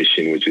his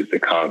mission, which is to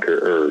conquer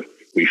Earth,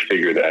 we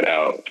figure that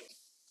out.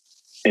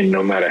 And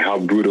no matter how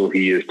brutal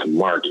he is to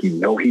Mark, he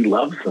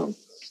loves him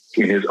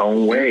in his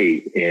own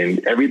way, and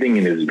everything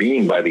in his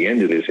being. By the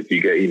end of this, if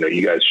you guys,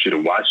 you guys should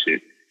have watched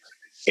it,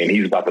 and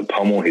he's about to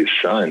pummel his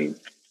son.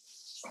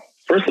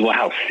 First of all,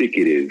 how sick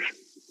it is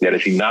that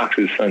if he knocks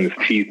his son's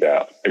teeth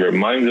out, it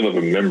reminds him of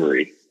a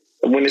memory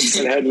of when his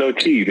son had no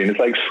teeth, and it's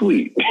like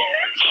sweet.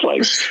 It's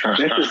like,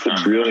 that's just the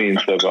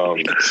brilliance of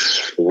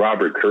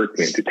Robert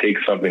Kirkman to take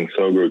something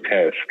so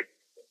grotesque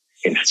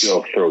and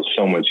still throw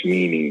so much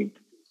meaning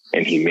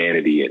and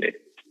humanity in it.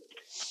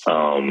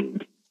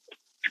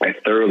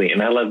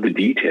 I love the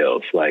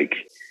details. Like,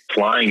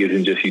 flying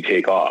isn't just you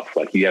take off.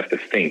 Like, you have to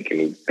think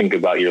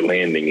about your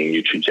landing and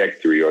your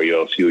trajectory, or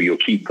else you'll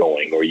keep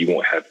going, or you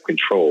won't have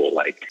control.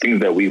 Like, things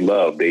that we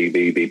love,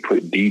 they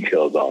put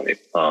details on it.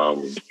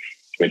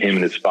 When him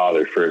and his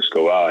father first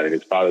go out, and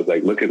his father's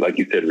like, like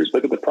you said, Rich,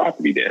 look at the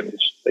property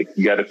damage. Like,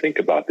 you got to think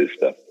about this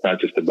stuff. It's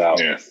not just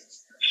about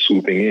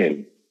swooping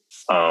in.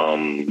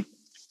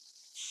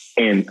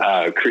 And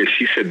Chris,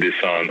 you said this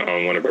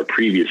on one of our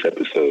previous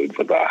episodes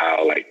about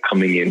how, like,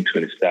 coming into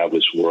an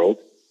established world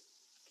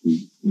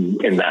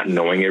and not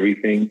knowing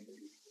everything.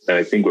 And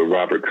I think what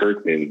Robert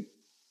Kirkman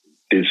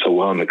did so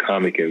well in the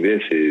comic in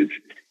this is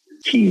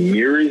he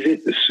mirrors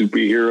it, the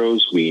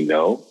superheroes we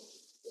know.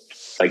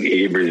 Like,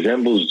 it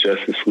resembles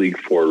Justice League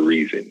for a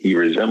reason. He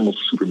resembles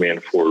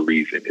Superman for a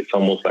reason. It's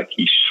almost like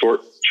he's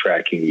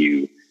short-tracking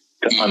you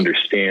to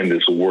understand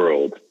this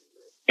world,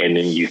 and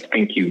then you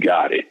think you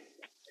got it.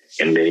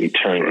 And then he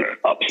turns it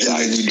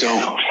upside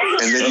down.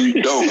 And then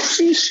you don't.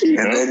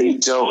 And then you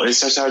don't. It's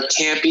such a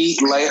campy,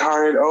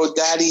 lighthearted, oh,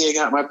 daddy, I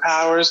got my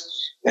powers.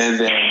 And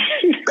then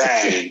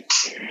bang,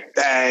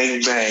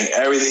 bang, bang.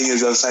 Everything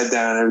is upside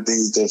down.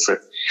 Everything's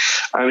different.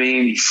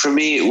 For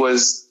me, it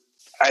was,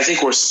 I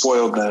think we're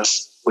spoiled now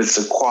with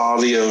the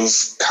quality of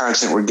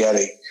content we're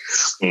getting.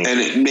 Mm-hmm. And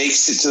it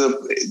makes it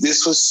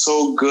this was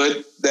so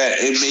good that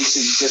it makes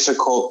it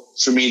difficult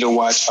for me to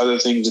watch other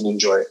things and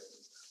enjoy it,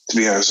 to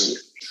be honest with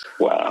you.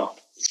 Wow.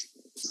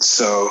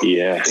 So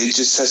it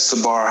just sets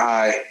the bar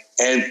high.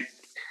 And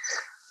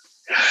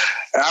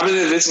I'm an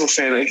Invincible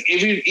fan. Like,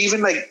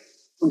 even like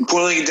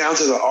boiling it down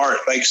to the art.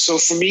 Like, so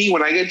for me,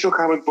 when I get to a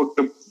comic book,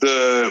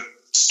 the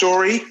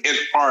story and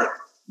art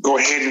go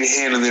hand in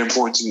hand, and they're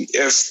important to me.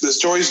 If the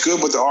story's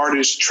good but the art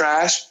is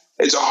trash,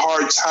 it's a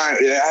hard time.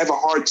 I have a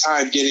hard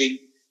time getting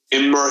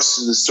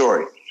immersed in the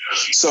story.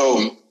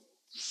 So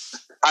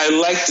I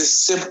like the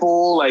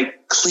simple,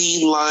 like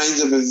clean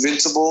lines of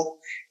Invincible.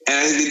 And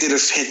I think they did a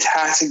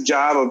fantastic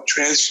job of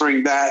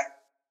transferring that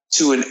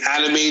to an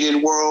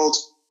animated world.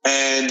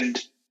 And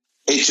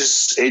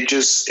it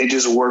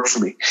just worked for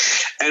me.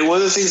 And one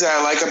of the things that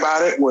I like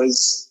about it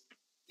was,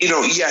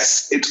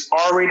 yes, it's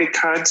R-rated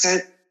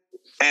content.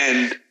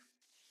 And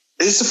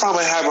this is the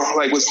problem I have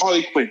like with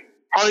Harley Quinn.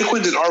 Harley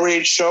Quinn's an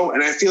R-rated show,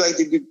 and I feel like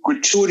they did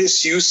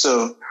gratuitous use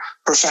of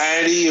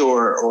profanity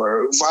or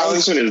violence.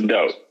 Harley Quinn is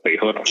dope. Wait,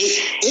 hold on.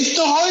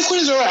 Harley Quinn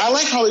is all right. I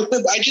like Harley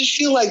Quinn, but I just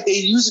feel like they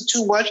use it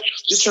too much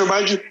just to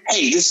remind you,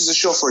 hey, this is a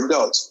show for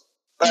adults.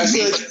 But I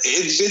feel like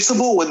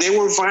Invincible, when they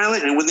were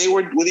violent and when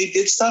they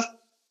did stuff,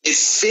 it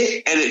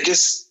fit and it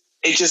just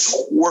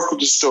worked with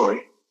the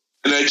story.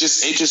 And it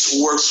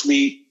just works for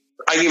me.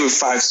 I give it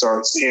 5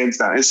 stars, hands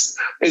down. It's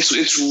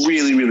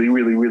really, really,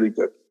 really, really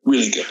good.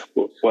 Really good.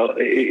 Well,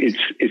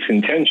 it's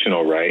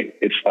intentional, right?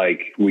 It's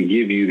like we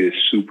give you this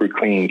super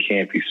clean,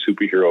 campy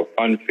superhero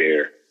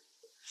funfare.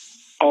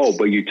 Oh,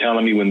 but you're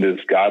telling me when this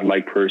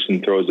godlike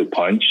person throws a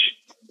punch,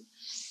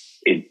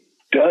 it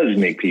does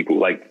make people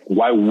like,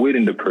 why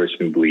wouldn't the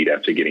person bleed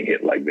after getting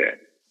hit like that?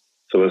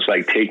 So it's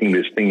like taking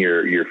this thing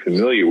you're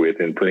familiar with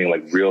and putting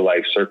like real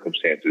life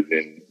circumstances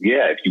in.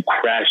 Yeah, if you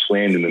crash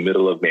land in the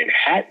middle of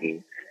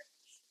Manhattan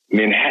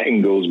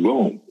goes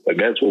boom. Like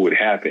that's what would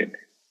happen.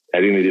 I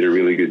think they did a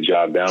really good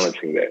job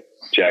balancing that.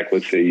 Jack,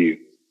 what say you?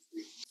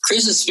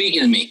 Chris is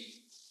speaking to me.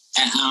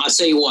 And I'll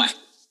tell you what.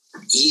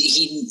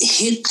 He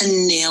hit the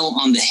nail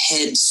on the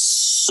head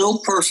so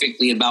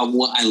perfectly about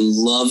what I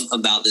love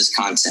about this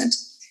content.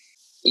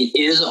 It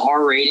is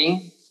R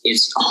rating.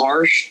 It's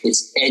harsh.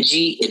 It's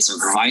edgy. It's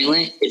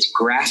violent. It's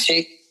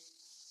graphic.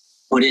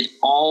 But it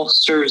all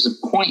serves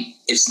a point.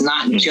 It's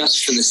not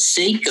just for the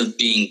sake of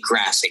being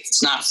graphic.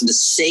 It's not for the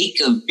sake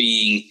of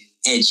being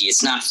edgy.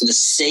 It's not for the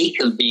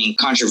sake of being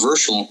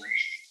controversial.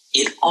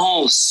 It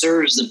all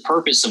serves the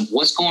purpose of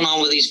what's going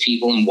on with these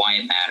people and why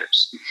it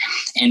matters.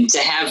 And to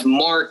have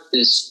Mark,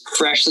 this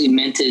freshly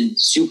minted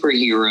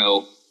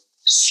superhero,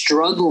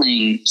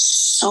 struggling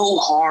so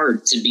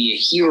hard to be a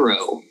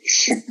hero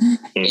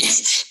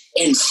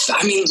and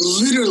I mean,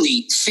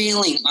 literally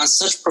failing on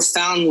such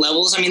profound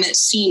levels. I mean, that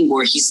scene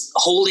where he's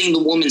holding the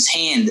woman's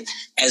hand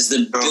as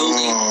the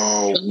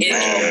building,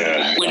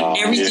 when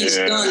everything's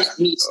done,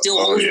 and he's still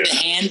holding the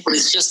hand, but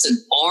it's just an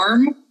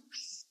arm.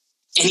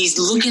 And he's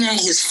looking at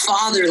his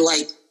father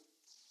like,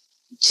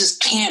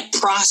 just can't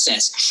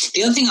process.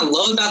 The other thing I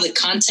love about the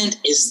content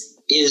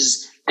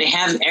is they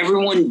have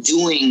everyone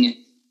doing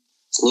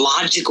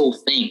logical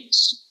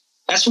things.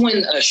 That's when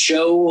a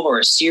show or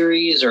a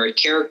series or a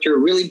character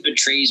really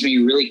betrays me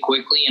really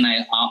quickly, and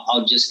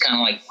I'll just kind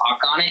of like talk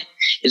on it,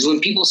 is when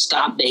people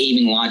stop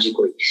behaving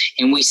logically.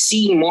 And we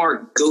see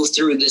Mark go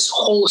through this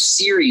whole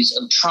series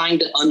of trying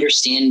to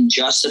understand and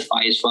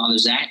justify his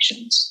father's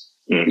actions.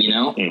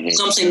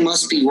 Something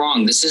must be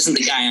wrong. This isn't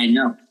the guy I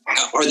know.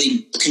 Are they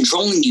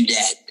controlling you,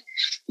 Dad?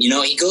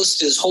 He goes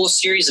through this whole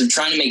series of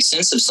trying to make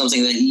sense of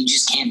something that you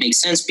just can't make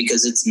sense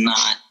because it's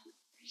not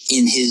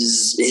in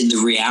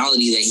the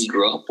reality that he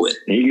grew up with.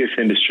 He gets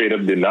into straight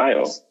up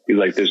denial. He's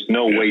like, there's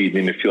no way you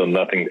didn't feel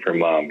nothing for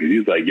Mom.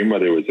 He's like, your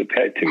mother was a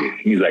pet to me.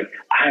 He's like,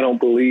 I don't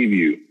believe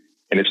you.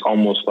 And it's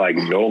almost like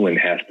Nolan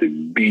has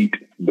to beat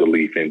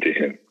belief into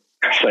him.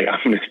 It's like, I'm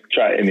going to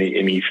try. And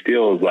he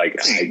still is like,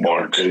 I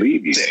don't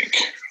believe you.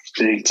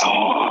 Think.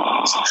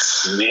 Oh,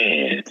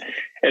 man.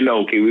 And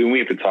okay, we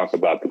have to talk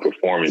about the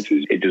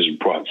performances. It just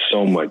brought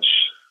so much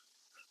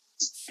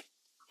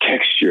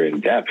texture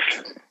and depth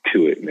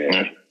to it,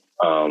 man.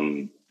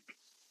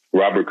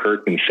 Robert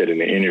Kirkman said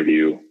in an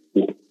interview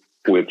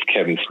with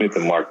Kevin Smith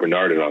and Mark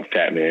Bernardin on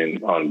Fat Man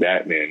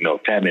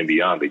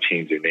Beyond, they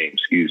changed their name,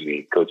 excuse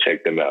me. Go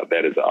check them out.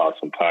 That is an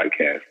awesome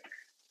podcast.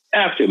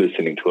 After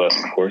listening to us,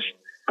 of course.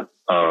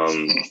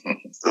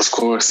 Of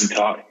course.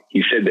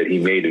 He said that he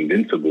made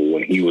Invincible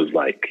when he was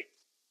like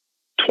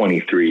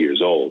 23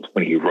 years old,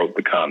 when he wrote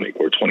the comic,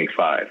 or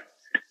 25.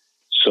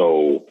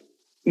 So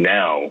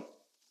now,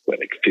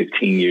 like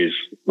 15 years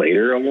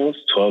later, almost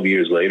 12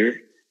 years later,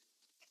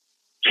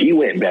 he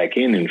went back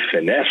in and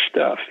finessed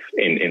stuff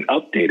and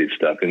updated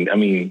stuff. And I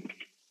mean,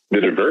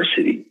 the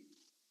diversity,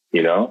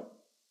 in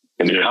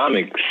the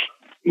comics,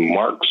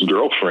 Mark's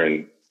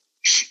girlfriend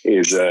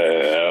is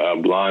a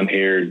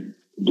blonde-haired,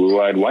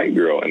 blue-eyed white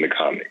girl in the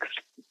comics.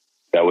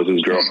 That was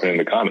his girlfriend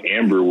in the comic.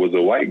 Amber was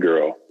a white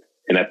girl.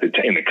 And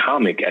in the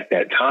comic at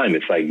that time,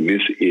 it's like,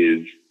 this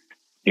is,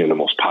 the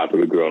most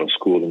popular girl in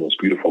school, the most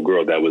beautiful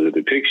girl. That was a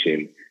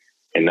depiction.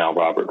 And now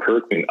Robert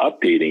Kirkman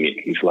updating it.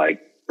 He's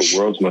like, the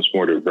world's much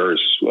more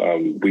diverse.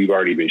 We've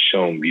already been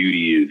shown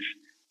beauty is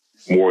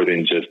more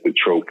than just the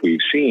trope we've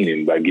seen.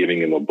 And by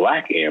giving him a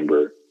black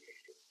Amber,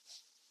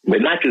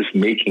 but not just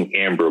making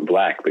Amber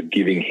black, but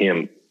giving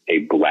him a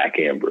black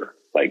Amber.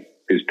 Like,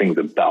 there's things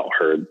about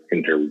her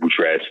and her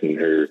dress and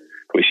her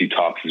way she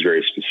talks is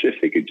very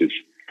specific. It just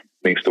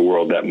makes the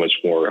world that much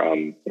more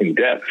in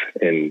depth.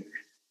 And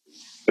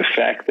the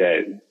fact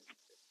that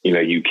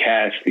you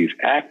cast these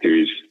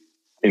actors.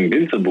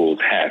 Invincible's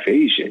half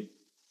Asian.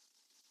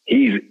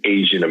 He's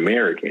Asian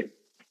American,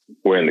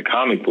 where in the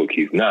comic book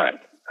he's not.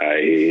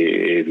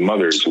 His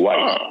mother is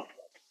white. Oh.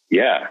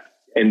 Yeah,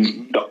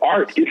 and the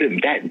art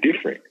isn't that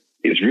different.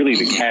 It's really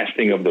the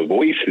casting of the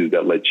voices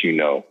that lets you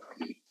know.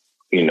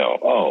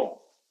 So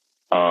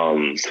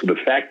the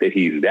fact that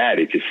he's that,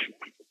 it just,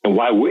 and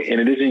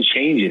it doesn't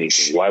change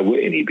anything. Why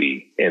wouldn't he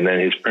be? And then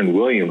his friend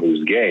William,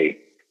 who's gay,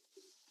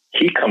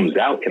 he comes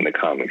out in the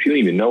comics. You don't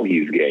even know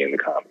he's gay in the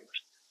comics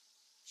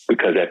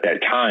because at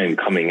that time,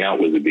 coming out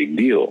was a big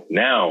deal.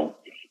 Now,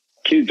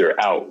 kids are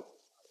out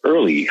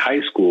early.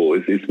 High school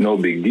it's no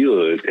big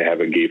deal to have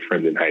a gay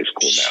friend in high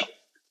school now.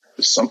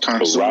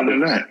 Sometimes sooner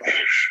than that.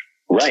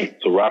 Right.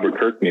 So Robert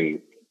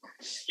Kirkman,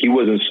 he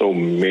wasn't so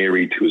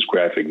married to his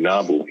graphic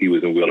novel. He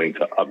wasn't willing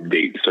to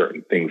update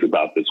certain things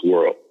about this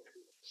world,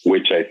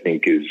 which I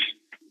think is,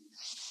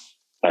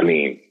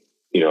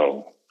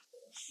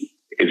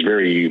 it's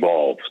very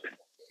evolved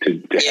to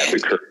have the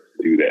courage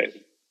to do that.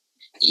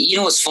 You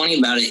know what's funny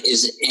about it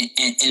is,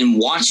 and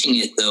watching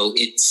it though,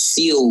 it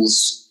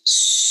feels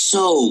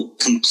so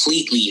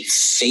completely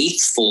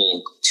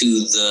faithful to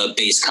the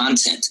base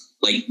content.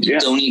 Like you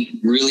don't even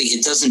really,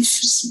 it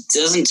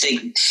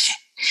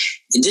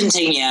didn't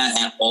take me out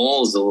at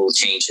all the little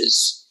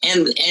changes.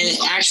 And it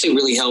actually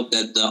really helped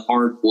that the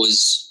art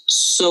was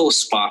so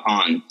spot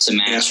on to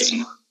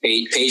matching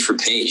page for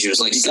page. It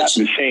was like the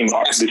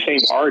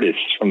same artist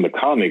from the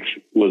comics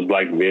was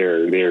like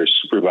their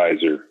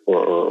supervisor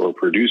or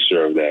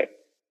producer of that.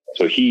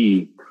 So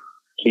he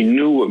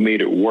knew what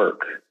made it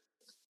work.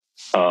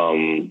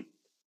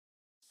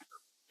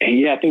 And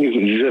yeah, I think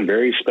it's a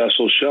very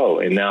special show.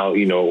 And now,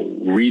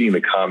 reading the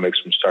comics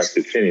from start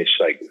to finish,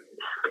 like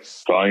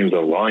volumes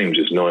on volumes,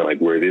 just knowing like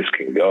where this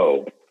can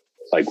go,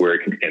 like where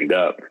it can end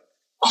up.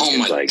 Oh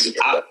my God.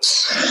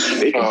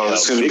 They can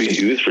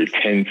do this for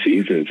 10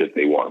 seasons if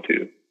they want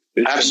to.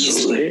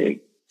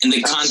 Absolutely. And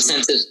the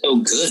content is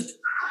so good.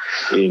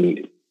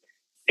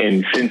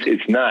 And since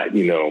it's not,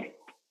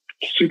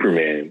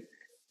 Superman,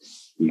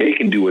 they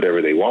can do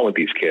whatever they want with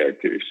these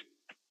characters.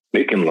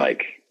 They can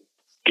like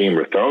Game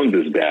of Thrones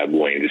this bad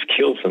boy and just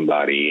kill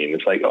somebody. And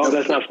it's like, oh,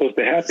 that's not supposed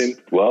to happen.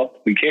 Well,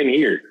 we can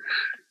here.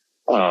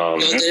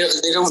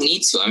 They don't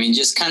need to. I mean,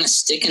 just kind of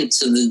sticking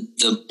to the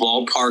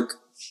ballpark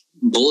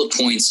bullet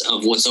points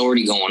of what's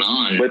already going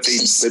on. But they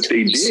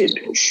did.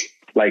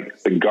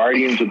 Like the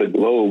Guardians of the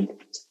Globe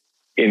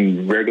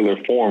in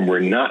regular form were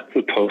not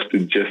supposed to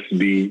just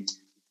be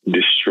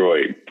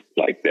destroyed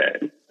like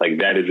that. Like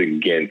that is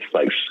against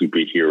like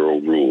superhero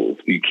rules.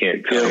 You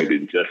can't tell me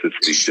that Justice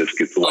League just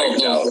gets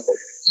wiped out.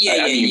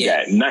 I mean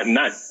that.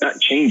 Not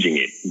changing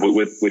it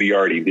with what he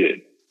already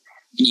did.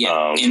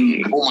 Yeah,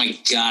 and oh my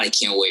God, I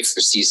can't wait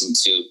for season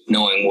 2,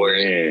 knowing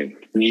where.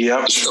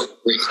 Yep.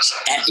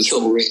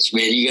 Yo, Rich,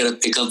 man, you gotta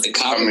pick up the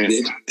comic.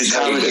 The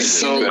comic is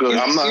so good.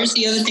 Here's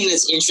the other thing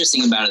that's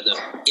interesting about it, though,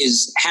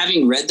 is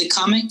having read the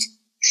comic,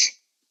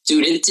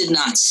 dude, it did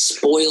not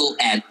spoil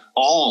at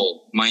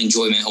all my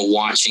enjoyment of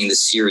watching the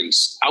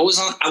series. I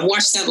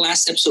watched that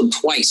last episode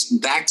twice,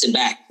 back to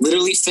back.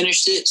 Literally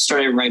finished it,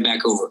 started right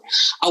back over.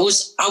 I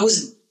was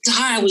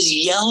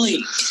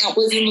yelling. I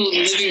was in the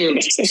living room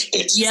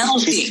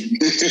yelling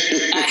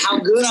at how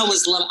good I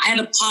was loving. I had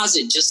to pause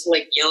it just to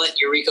like yell at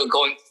Yuriko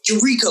going,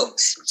 Yuriko,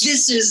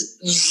 this is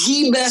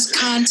the best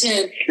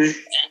content. What?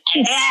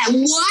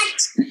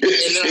 And then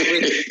I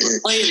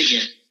would play it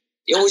again.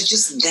 It was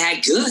just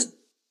that good.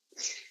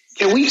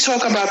 Can we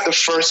talk about the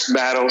first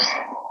battle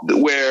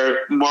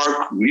where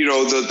Mark,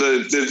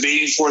 the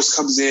invading force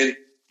comes in,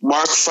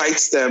 Mark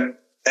fights them,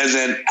 and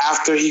then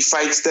after he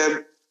fights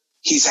them,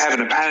 he's having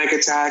a panic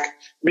attack?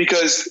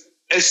 Because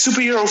as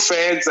superhero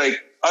fans,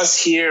 like us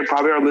here and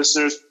probably our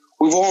listeners,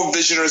 we've all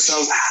envisioned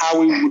ourselves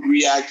how we would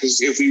react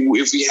if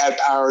we had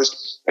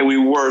powers and we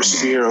were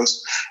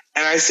superheroes.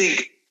 And I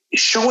think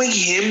showing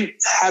him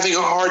having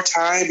a hard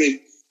time and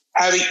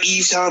having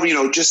Eve tell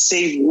him, just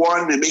save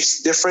one, it makes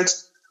a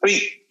difference. I mean,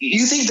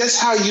 you think that's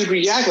how you'd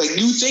react? Like,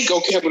 you think,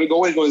 okay, I'm going to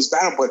go in and go to this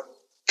battle, but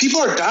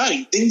people are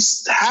dying.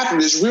 Things happen.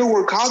 There's real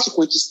world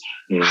consequences.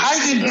 Mm-hmm. How are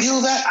you going to deal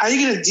with that? How are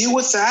you going to deal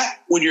with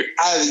that when you're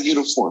out of the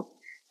uniform?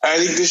 I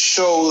think this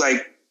show,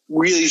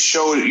 really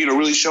showed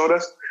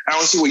us. I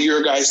want to see what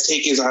your guys'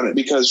 take is on it,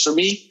 because for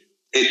me,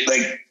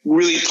 it,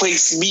 really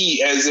placed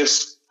me as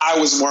if I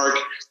was Mark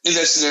in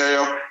that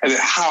scenario, and then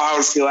how I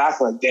would feel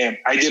after. Like, damn,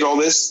 I did all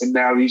this, and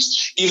now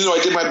even though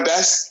I did my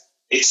best,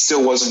 it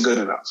still wasn't good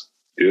enough.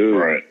 Dude,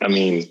 right. I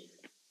mean,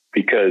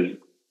 because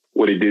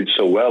what he did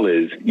so well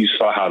is you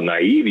saw how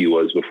naive he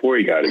was before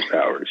he got his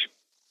powers.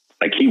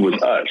 Like, he was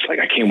us. Like,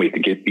 I can't wait to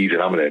get these, and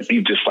I'm going to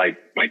be just like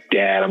my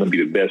dad. I'm going to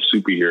be the best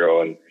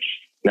superhero, and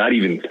not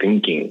even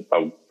thinking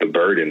of the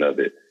burden of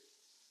it.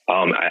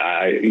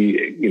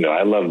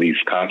 I love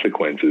these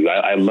consequences.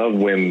 I love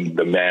when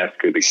the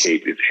mask or the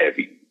cape is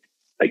heavy.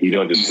 Like, you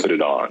don't just put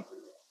it on.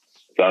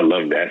 So I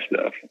love that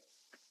stuff.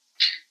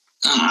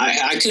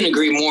 I couldn't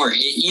agree more.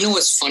 You know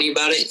what's funny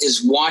about it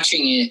is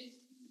watching it,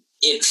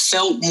 it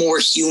felt more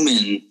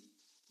human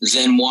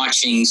than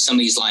watching some of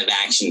these live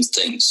action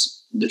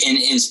things. And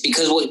it's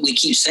because what we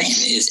keep saying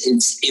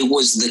is it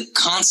was the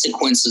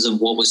consequences of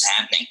what was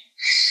happening.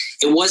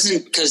 It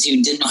wasn't because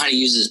he didn't know how to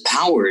use his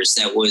powers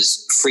that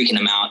was freaking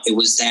him out. It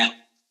was that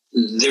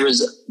there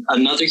was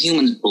another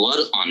human's blood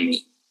on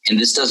me, and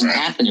this doesn't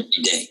happen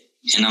every day.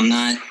 And I'm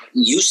not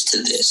used to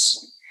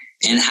this.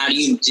 And how do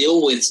you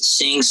deal with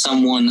seeing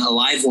someone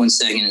alive one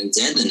second and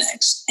dead the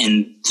next?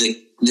 And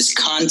this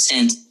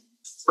content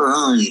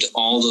earned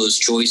all those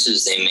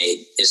choices they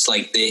made. It's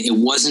like it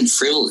wasn't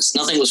frivolous.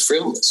 Nothing was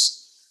frivolous.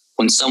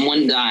 When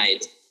someone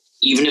died,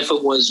 even if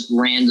it was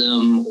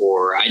random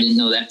or I didn't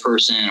know that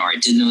person or I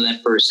did know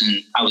that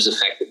person, I was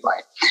affected by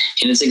it.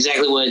 And it's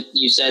exactly what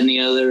you said in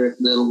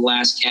the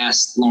last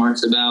cast,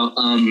 Lawrence, about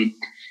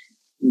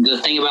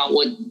the thing about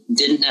what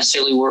didn't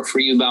necessarily work for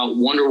you about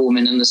Wonder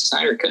Woman in the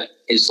Snyder Cut.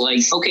 It's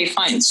like, okay,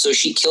 fine. So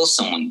she kills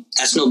someone.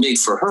 That's no big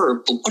for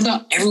her. But what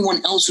about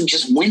everyone else who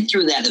just went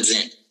through that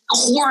event?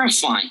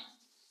 Horrifying.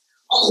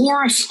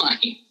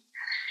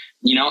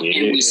 You know,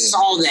 and we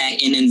saw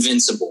that in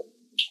Invincible.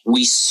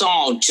 We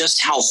saw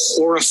just how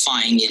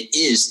horrifying it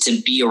is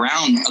to be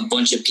around a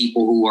bunch of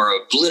people who are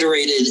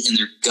obliterated and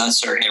their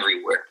guts are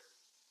everywhere.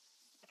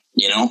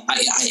 You know,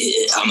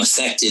 I'm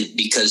affected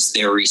because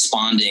they're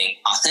responding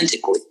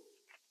authentically.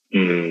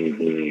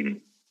 Mm-hmm.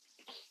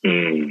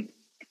 Mm.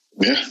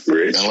 Yeah,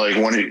 and like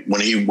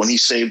when he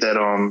saved that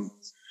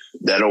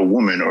old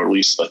woman, or at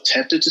least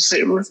attempted to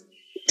save her.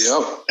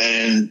 Yep,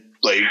 and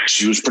like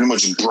she was pretty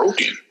much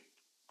broken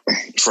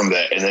from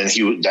that, and then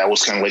that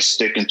was kind of like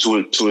sticking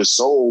to his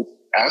soul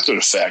after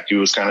the fact. It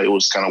was kind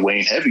of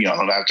weighing heavy on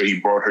him after he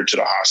brought her to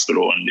the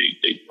hospital and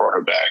they brought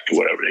her back or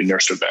whatever. They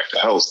nursed her back to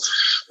health,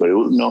 but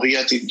he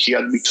had to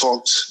be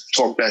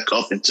talked back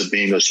up into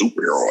being a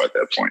superhero at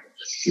that point.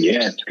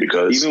 Yeah,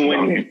 because even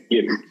when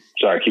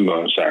sorry, keep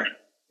going. Sorry.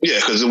 Yeah,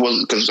 because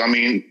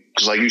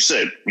like you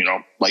said, you know,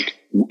 like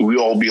we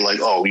all be like,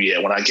 oh yeah,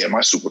 when I get my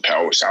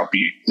superpowers, I'll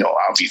be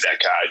that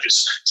guy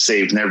just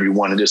saving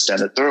everyone and this,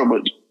 that, and the third.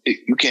 But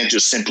you can't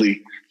just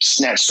simply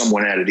snatch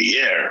someone out of the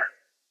air.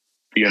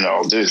 You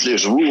know,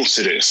 there's rules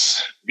to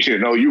this. You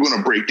know, you're going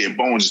to break their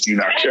bones if you're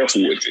not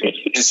careful with it.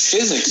 It's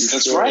physics.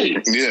 That's right.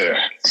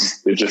 Yeah.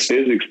 There's a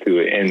physics to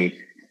it. And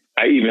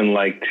I even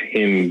liked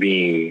him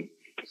being,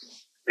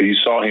 you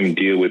saw him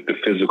deal with the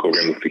physical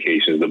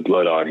ramifications, the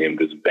blood on him,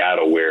 this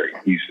battle where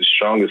he's the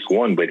strongest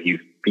one, but he's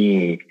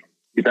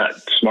not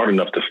smart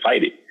enough to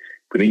fight it.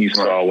 But then you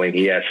saw when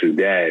he asked his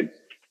dad,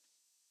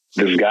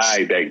 this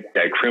guy,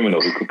 that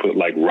criminal who could put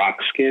like rock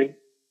skin,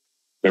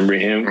 remember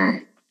him?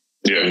 Mm.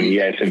 Yeah. And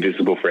he asked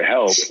Invincible for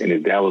help, and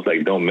his dad was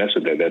like, don't mess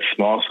with that. That's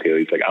small scale.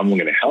 He's like, I'm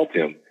going to help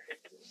him.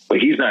 But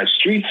he's not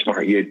street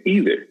smart yet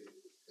either.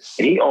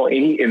 And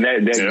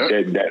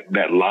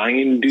that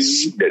lion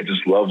dude that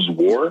just loves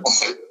war.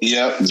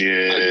 Yeah.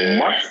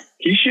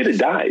 He should have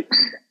died.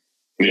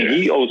 Yeah. And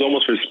he was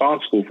almost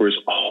responsible for his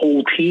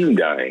whole team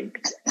dying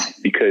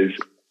because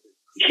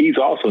he's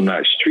also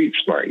not street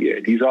smart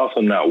yet. He's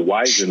also not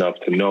wise enough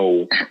to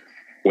know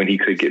when he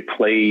could get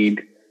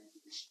played,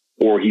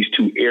 or he's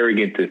too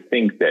arrogant to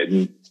think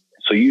that.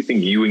 So you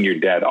think you and your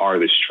dad are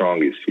the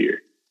strongest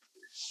here.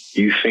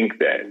 You think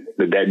that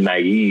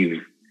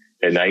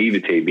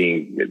naivete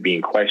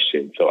being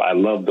questioned. So I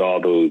loved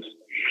all those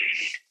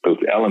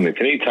elements.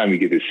 And anytime you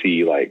get to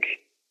see, like,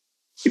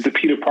 he's a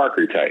Peter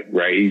Parker type,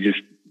 right? He's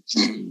just,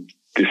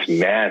 this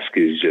mask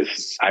is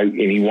just, and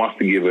he wants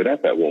to give it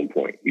up at one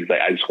point. He's like,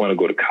 I just want to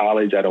go to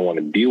college. I don't want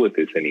to deal with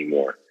this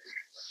anymore.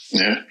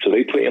 Yeah. So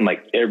they put in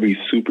like every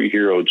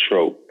superhero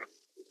trope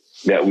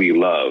that we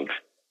love,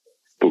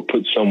 but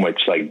put so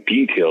much like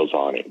details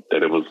on it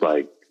that it was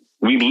like,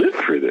 we live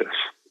for this.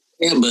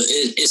 Yeah, but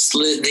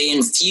they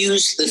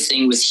infused the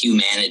thing with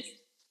humanity,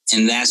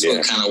 and that's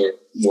what kind of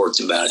worked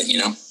about it, you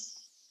know?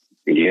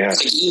 Yeah.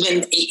 Like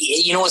even,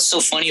 you know what's so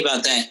funny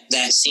about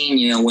that scene,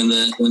 you know, when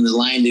the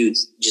lion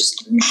dude's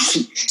just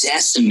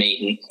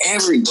decimating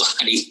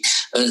everybody,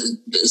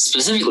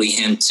 specifically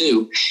him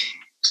too.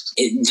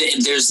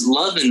 There's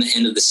love in the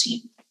end of the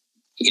scene.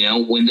 You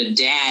know, when the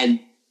dad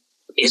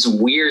is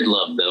weird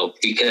love though,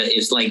 because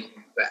it's like,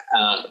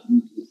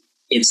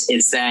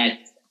 it's that,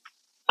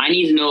 I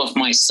need to know if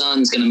my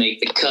son's going to make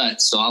the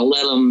cut. So I'll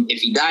let him,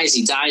 if he dies,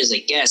 I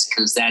guess,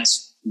 because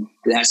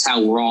that's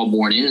how we're all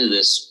born into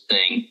this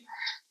thing.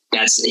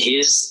 That's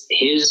his,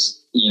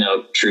 you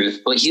know,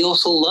 truth. But he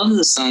also loves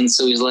the son.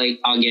 So he's like,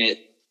 I'll get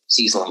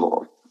Cecil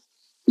involved,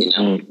 you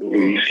know?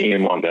 You see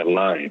him on that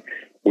line.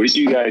 What did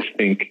you guys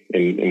think,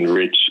 and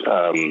Rich,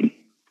 you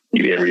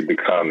didn't read the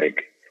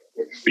comic,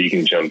 but you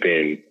can jump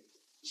in.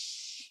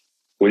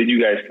 What did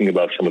you guys think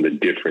about some of the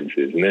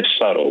differences? And they're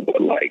subtle, but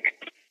like,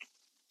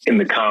 in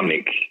the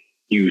comic,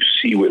 you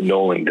see what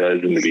Nolan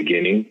does in the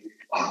beginning.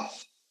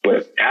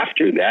 But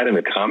after that, in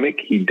the comic,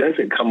 he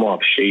doesn't come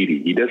off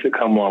shady. He doesn't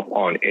come off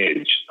on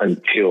edge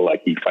until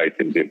like he fights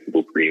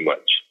Invincible pretty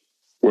much.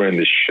 Where in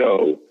the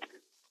show,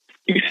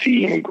 you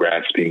see him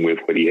grasping with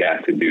what he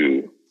has to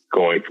do,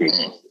 going from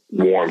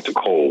warm to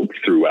cold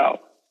throughout.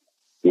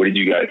 What did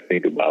you guys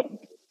think about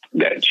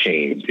that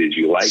change? Did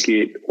you like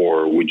it,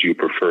 or would you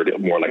prefer it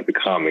more like the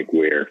comic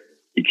where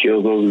he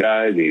kills those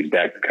guys and he's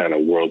back to kind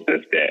of world's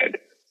best dad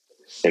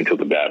until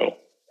the battle?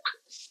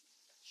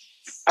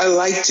 I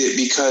liked it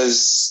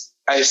because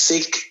I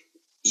think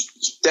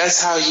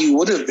that's how he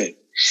would have been.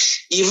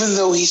 Even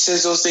though he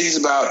says those things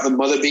about the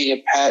mother being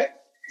a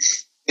pet,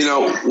 you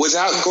know,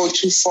 without going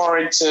too far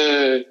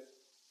into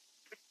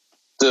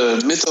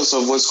the mythos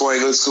of what's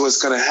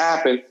going to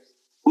happen,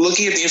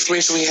 looking at the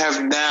information we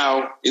have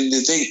now in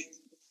the thing,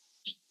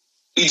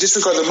 he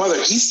disregarded the mother.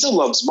 He still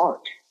loves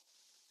Mark.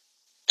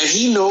 And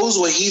he knows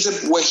what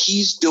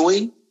he's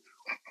doing.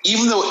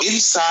 Even though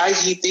inside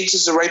he thinks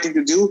it's the right thing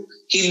to do,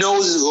 he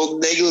knows it will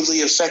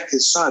negatively affect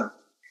his son.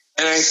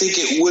 And I think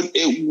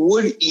it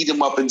would eat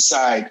him up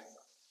inside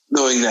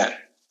knowing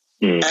that.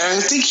 And I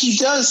think he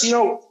does, you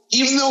know,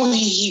 even though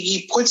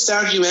he puts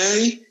down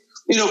humanity,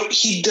 you know,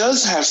 he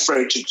does have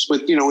friendships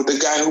with, you know, with the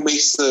guy who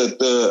makes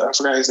the I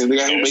forgot his name, the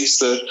guy who makes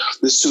the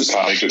suits.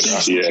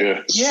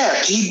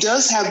 Yeah, he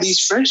does have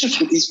these friendships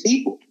with these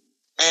people.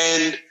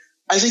 And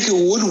I think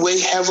it would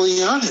weigh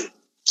heavily on him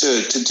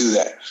to do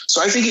that.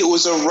 So I think it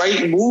was a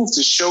right move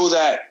to show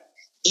that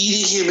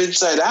eating him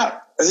inside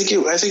out. I think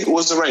it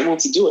was the right move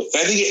to do it.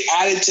 I think it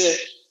added to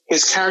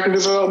his character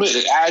development,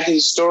 it added to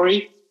his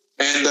story,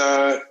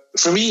 and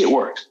for me, it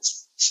worked.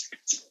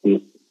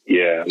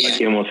 Yeah, like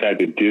he almost had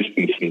to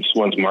distance him.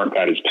 Once Mark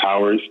got his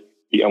powers,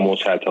 he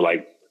almost had to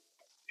like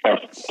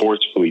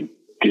forcefully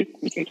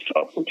distance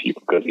himself from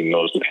people because he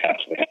knows what has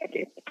to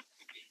happen.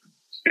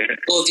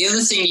 Well, the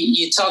other thing,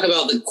 you talk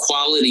about the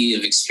quality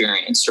of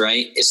experience,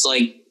 right? It's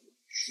like,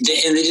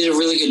 and they did a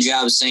really good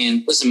job of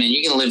saying, listen, man,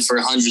 you can live for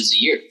hundreds of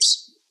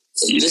years.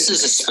 This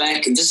is a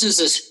speck. This is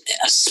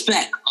a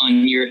speck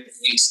on your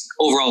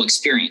overall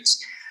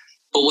experience.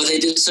 But what they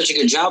did such a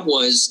good job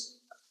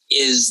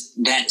is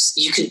that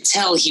you could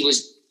tell he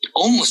was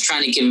almost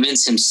trying to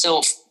convince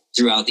himself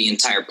throughout the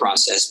entire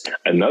process.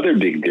 Another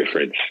big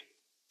difference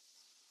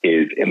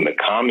is in the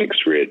comics,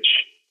 Rich,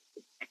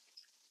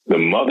 the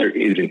mother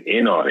isn't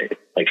in on it.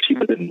 Like, she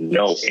doesn't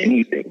know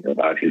anything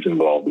about his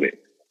involvement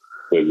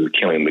with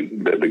killing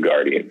the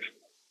Guardians.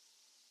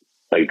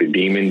 Like, the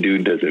demon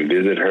dude doesn't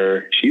visit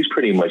her. She's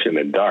pretty much in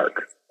the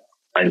dark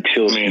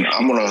until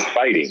I'm gonna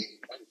fighting.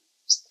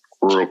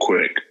 Real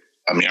quick.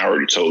 I mean, I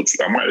already told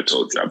you. I might have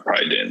told you. I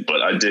probably didn't,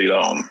 but I did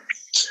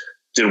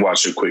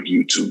watch a quick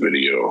YouTube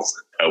video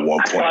at one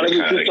point. I thought it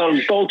was just on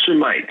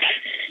Vulturemite.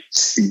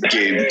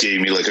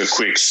 Gave me like a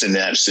quick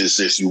synopsis,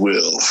 if you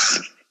will.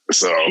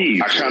 So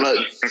I kind of,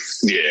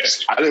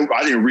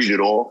 I didn't read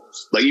it all.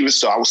 Like, even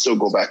so, I would still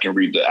go back and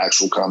read the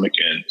actual comic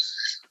and,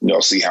 you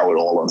know, see how it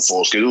all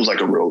unfolds. Because it was like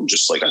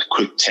just like a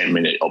quick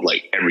 10-minute of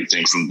like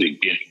everything from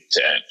beginning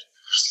to end.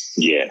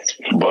 Yeah.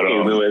 But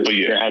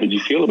yeah. How did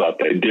you feel about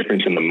that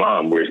difference in the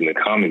mom? Whereas in the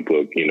comic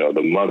book, you know,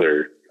 the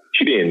mother,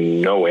 she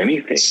didn't know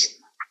anything.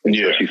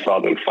 Until she saw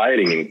them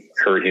fighting and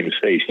heard him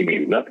say, she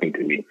means nothing to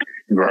me.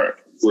 Right.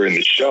 Where in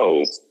the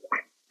show,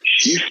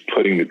 she's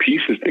putting the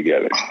pieces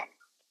together.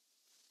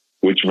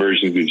 Which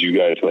versions did you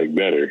guys like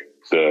better?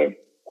 The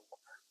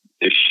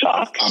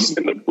shock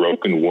and the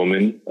broken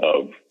woman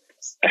of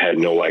I had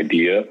no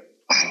idea,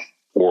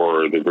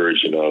 or the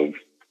version of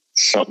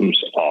something's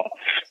off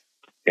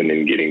and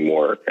then getting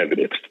more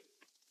evidence?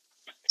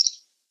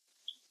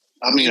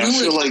 I mean,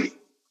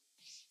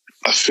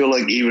 I feel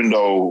like even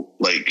though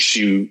like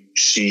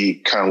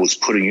she kind of was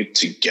putting it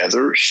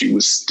together, she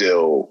was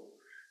still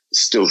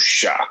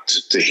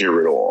shocked to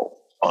hear it all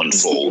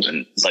unfold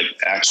and like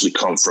actually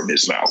come from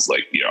his mouth.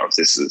 Like, you know,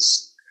 this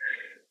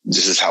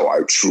is how I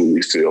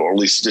truly feel, or at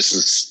least this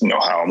is, you know,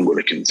 how I'm going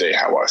to convey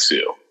how I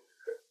feel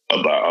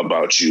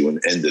about you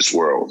and this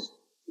world.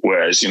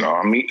 Whereas, you know,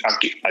 I mean,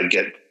 I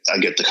get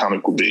the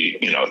comic will be,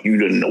 you know, you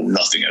didn't know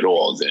nothing at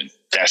all, then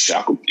that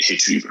shock would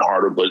hit you even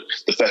harder. But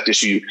the fact that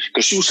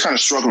because she was kind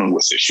of struggling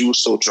with it, she was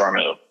still trying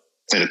to,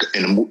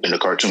 in the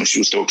cartoon, she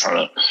was still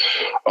trying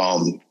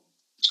to,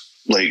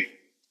 like,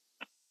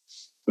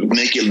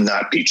 make it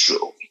not be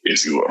true,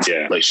 if you will.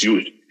 Yeah. Like,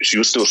 she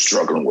was still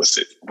struggling with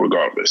it,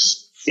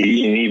 regardless. And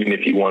even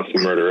if he wants to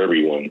murder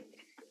everyone,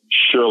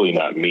 surely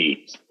not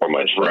me or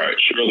my friend. Right.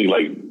 Surely,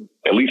 like,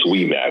 at least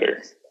we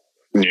matter.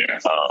 Yeah.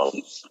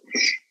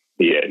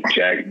 Yeah,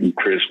 Jack,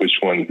 Chris, which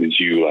one did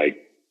you like?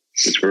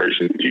 Which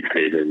version did you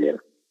favor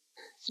more?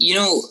 You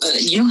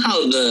know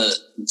how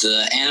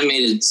the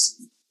animated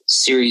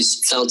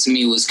series felt to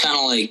me was kind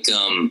of like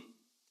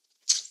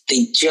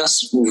they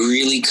just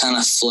really kind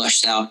of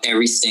flushed out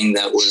everything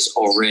that was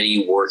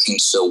already working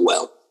so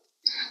well.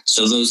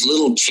 So those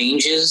little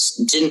changes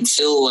didn't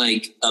feel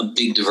like a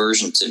big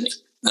diversion to me.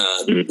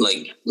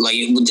 Like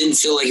it didn't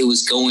feel like it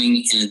was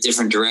going in a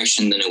different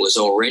direction than it was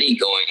already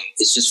going.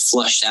 It's just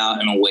flushed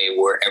out in a way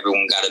where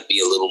everyone got to be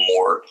a little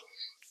more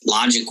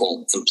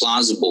logical and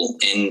plausible,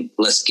 and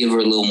let's give her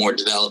a little more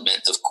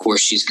development. Of course,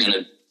 she's going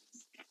to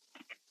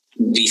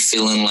be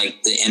feeling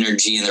like the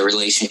energy and the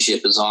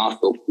relationship is off,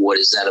 but what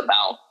is that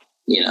about?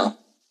 You know?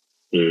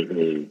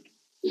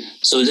 Mm-hmm.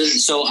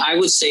 So I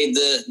would say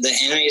the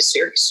animated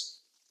series.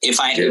 if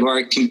I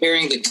were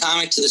comparing the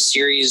comic to the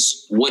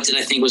series, what did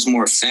I think was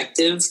more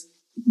effective?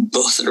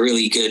 Both are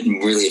really good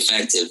and really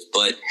effective,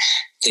 but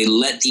they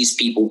let these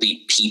people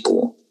be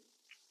people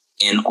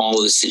in all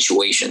of the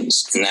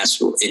situations. And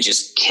that's what it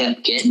just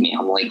kept getting me.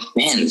 I'm like,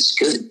 man, this is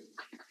good.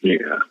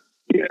 Yeah.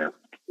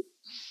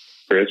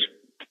 Chris?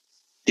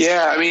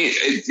 Yeah, I mean,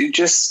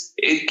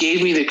 it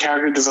gave me the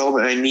character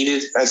development I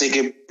needed. I think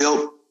it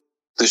built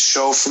the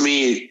show for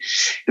me.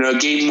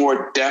 It gave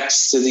more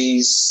depth to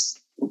these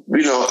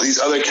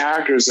other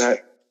characters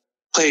that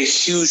play a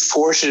huge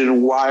portion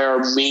in why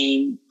our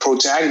main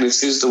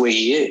protagonist is the way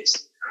he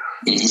is.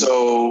 Mm-hmm.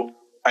 So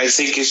I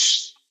think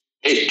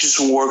it just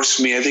works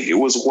for me. I think it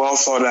was well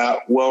thought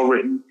out, well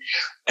written,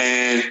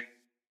 and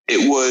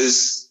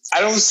I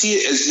don't see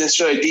it as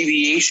necessarily a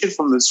deviation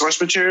from the source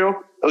material.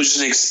 It was just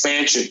an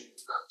expansion.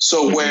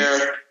 So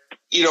where,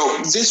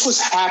 this was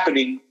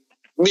happening,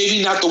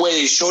 maybe not the way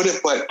they showed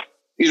it, but,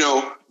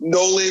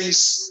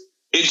 Nolan's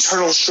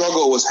internal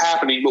struggle was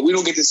happening, but we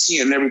don't get to see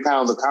it in every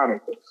panel of the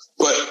comic.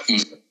 But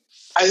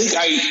I think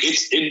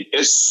it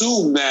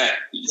assumed that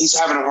he's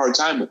having a hard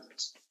time with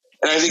this.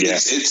 And I think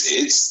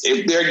it's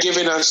they're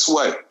giving us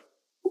what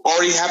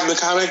already happened in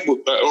the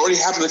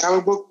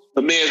comic book,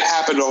 but may have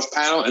happened off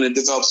panel, and it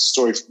develops a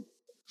story from it.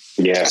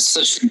 Yeah. That's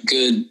such a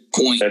good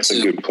point. That's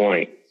a good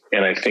point.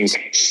 And I think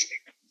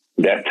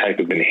that type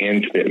of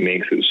enhancement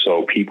makes it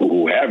so people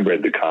who have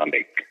read the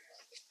comic,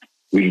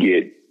 we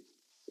get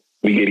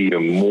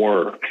even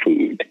more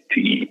food to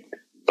eat.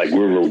 Like,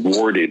 we're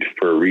rewarded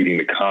for reading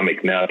the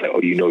comic. Now it's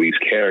like, these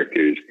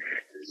characters.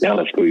 Now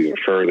let's go even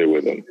further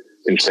with them,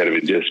 instead of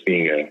it just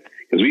being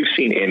because we've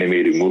seen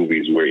animated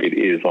movies where it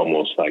is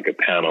almost like a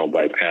panel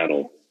by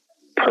panel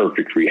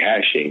perfect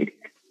rehashing.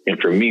 And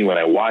for me, when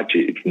I watch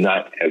it, it's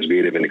not as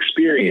great of an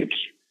experience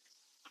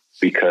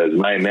because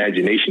my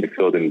imagination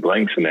filled in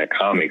blanks in that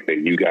comic that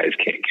you guys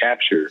can't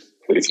capture.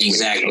 But if you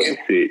enhance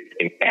it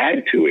and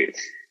add to it,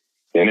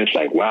 then it's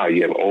like, wow,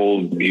 you have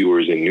old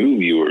viewers and new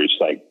viewers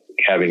like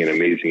having an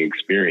amazing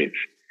experience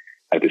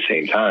at the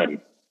same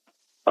time.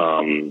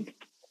 Go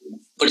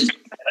ahead,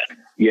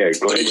 Jack.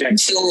 It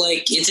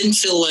didn't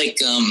feel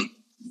like,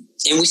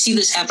 and we see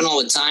this happen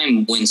all the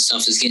time when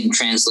stuff is getting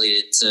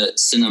translated to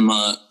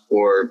cinema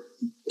or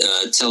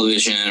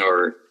television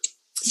or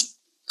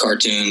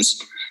cartoons.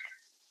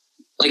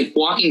 Like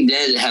Walking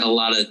Dead had a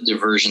lot of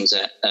diversions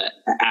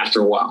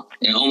after a while.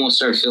 It almost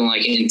started feeling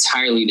like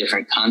entirely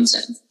different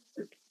content,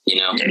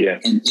 Yeah.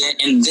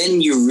 And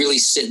then you really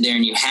sit there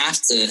and you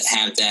have to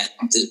have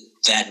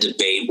that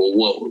debate.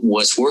 Well,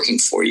 what's working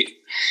for you?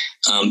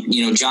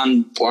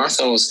 John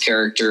Barthel's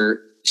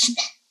character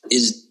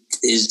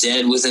is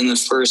dead within the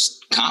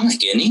first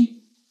comic, isn't he?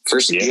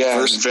 First,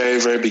 very,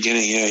 very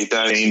beginning. Yeah, he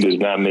dies. Jane does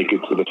not make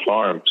it to the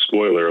farm.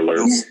 Spoiler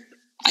alert.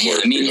 Yeah,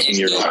 I mean,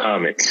 15-year-old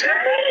comic.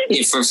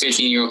 Yeah, for a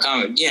 15-year-old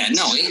comic. Yeah,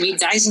 no, he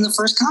dies in the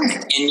first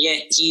comic, and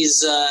yet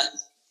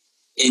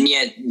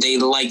they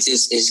liked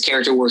his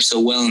character worked so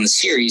well in the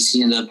series.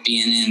 He ended up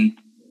being in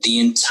the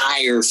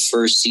entire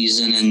first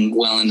season and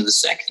well into the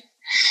second,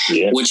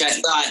 which I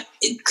thought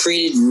it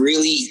created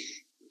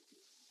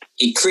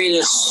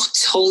a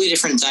totally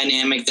different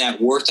dynamic that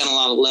worked on a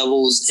lot of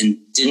levels and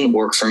didn't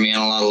work for me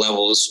on a lot of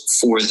levels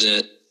for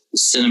the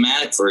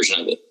cinematic version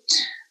of it.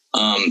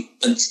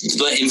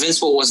 But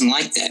Invincible wasn't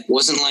like that. It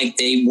wasn't like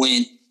they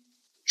went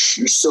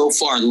so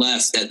far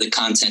left that the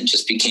content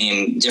just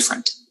became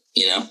different,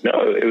 No,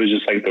 it was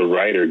just like the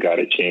writer got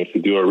a chance to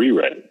do a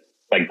rewrite.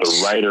 Like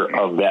the writer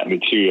of that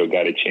material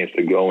got a chance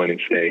to go in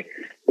and say,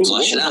 well,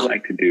 what would I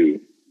like to do?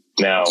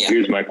 Now,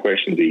 here's my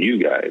question to you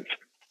guys.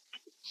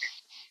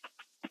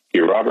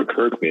 You're Robert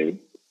Kirkman.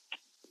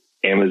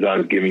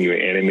 Amazon's giving you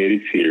an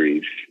animated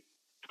series.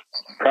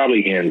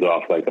 Probably hands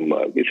off like a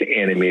mug. It's an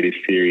animated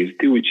series.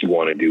 Do what you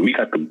want to do. We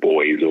got the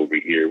boys over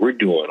here. We're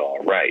doing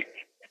all right.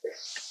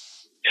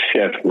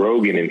 Seth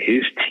Rogen and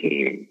his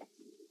team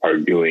are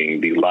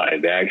doing the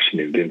live action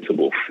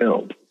Invincible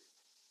film.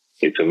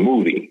 It's a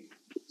movie.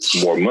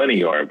 More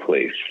money are in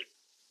place.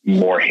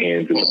 More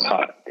hands in the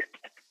pot.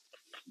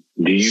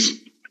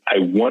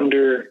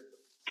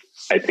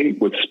 I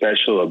think what's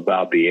special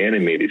about the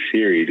animated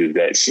series is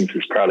that since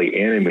it's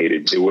probably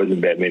animated, there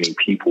wasn't that many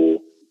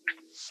people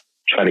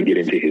trying to get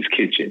into his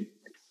kitchen.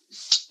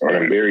 And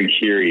I'm very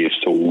curious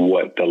to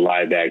what the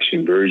live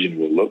action version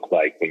will look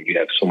like when you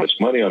have so much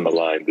money on the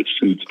line. The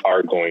suits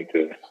are going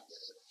to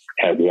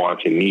have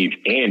wants and needs.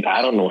 And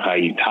I don't know how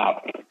you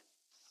top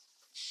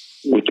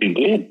what they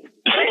did.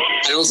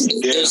 I don't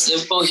think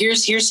well,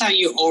 here's how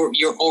you're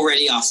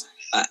already off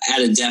at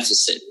a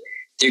deficit.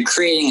 They're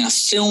creating a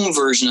film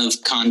version of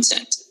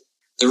content.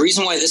 The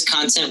reason why this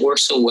content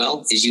works so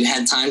well is you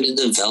had time to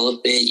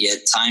develop it. You had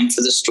time for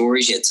the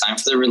stories. You had time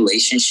for the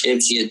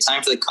relationships. You had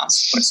time for the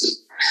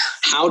consequences.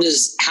 How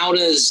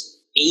does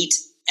 8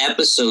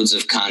 episodes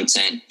of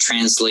content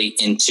translate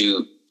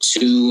into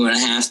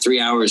 2.5, 3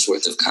 hours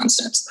worth of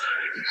content?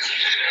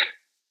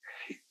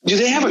 Do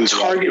they have a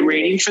target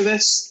rating for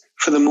this,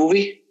 for the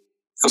movie?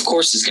 Of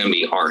course, it's going to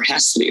be R. It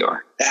has to be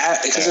R.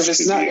 Because if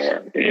it's not,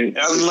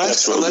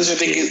 unless they're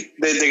thinking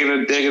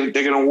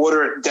they're gonna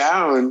water it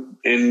down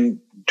and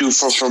do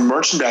for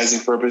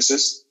merchandising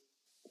purposes.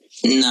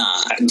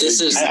 Nah,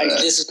 this has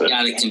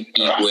got to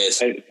compete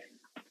with.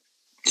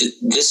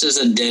 This is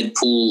a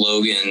Deadpool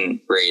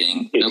Logan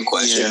rating, no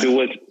question. If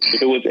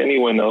it was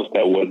anyone else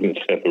that wasn't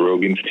Seth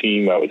Rogen's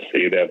team, I would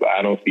say that, but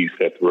I don't see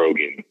Seth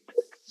Rogen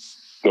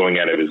going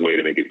out of his way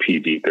to make a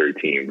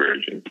PG-13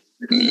 version.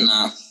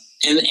 No.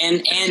 And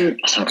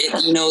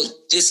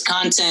this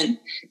content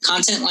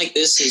like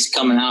this is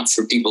coming out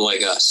for people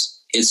like us.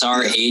 It's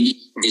our age,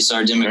 it's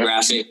our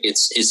demographic.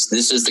 This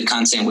is the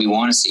content we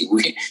want to see.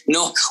 We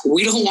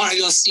don't want to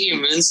go see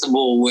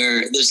Invincible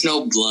where there's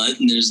no blood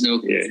and there's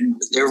no,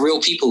 they're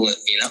real people,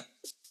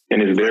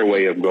 And it's their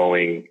way of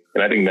going.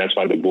 And I think that's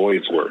why The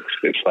Boys works.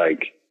 It's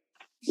like,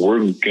 we're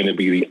going to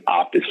be the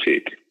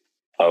opposite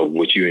of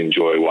what you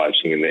enjoy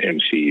watching in the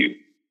MCU.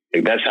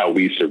 Like, that's how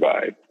we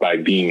survive, by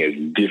being as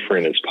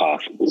different as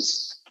possible.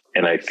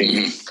 And I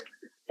think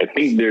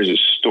there's a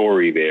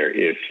story there.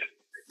 If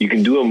you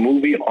can do a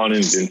movie on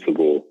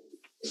Invincible,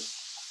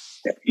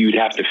 you'd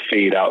have to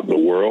fade out the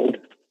world.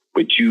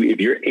 But if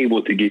you're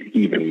able to get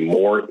even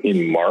more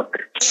in Mark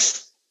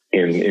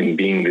in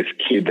being this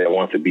kid that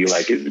wants to be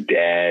like his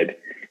dad,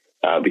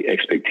 the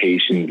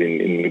expectations,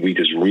 and we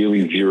just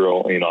really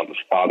zero in on the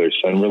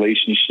father-son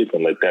relationship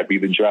and let that be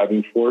the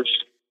driving force,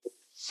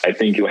 I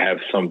think you'll have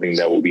something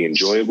that will be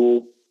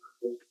enjoyable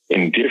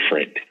and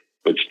different,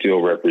 but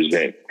still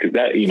represent. Because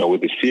that,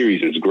 with the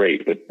series is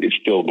great, but it's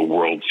still, the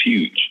world's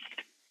huge.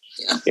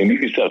 Yeah. And you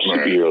can still have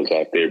superheroes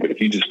out there, but if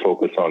you just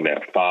focus on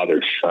that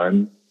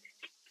father-son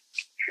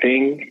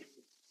thing,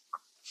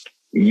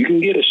 you can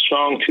get a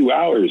strong 2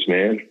 hours,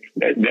 man.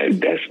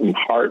 That's some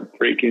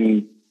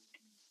heartbreaking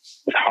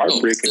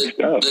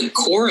stuff. The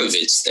core of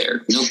it's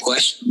there, no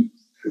question.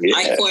 Yeah.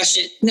 I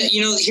question,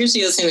 here's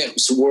the other thing that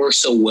works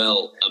so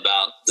well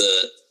about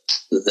the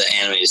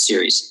animated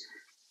series.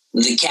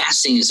 The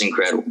casting is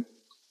incredible.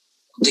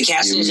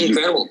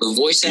 The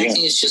voice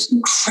acting is just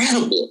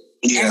incredible.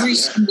 Yeah. Every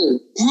single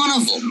one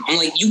of them. I'm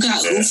like, you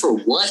got who for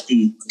what?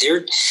 And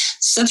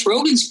Seth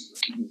Rogen's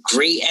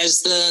great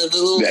as the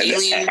little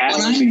alien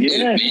one-eyed dude,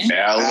 man.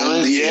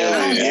 Alan, the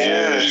other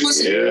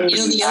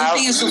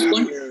thing is so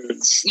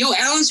funny.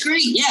 Alan's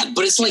great, yeah.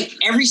 But it's like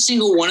every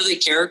single one of the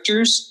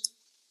characters,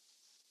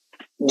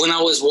 when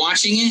I was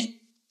watching it,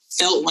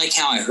 felt like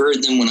how I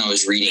heard them when I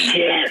was reading it.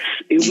 Yes,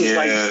 it was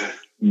like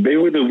they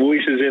were the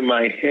voices in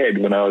my head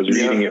when I was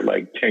reading it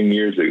like 10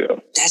 years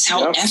ago. That's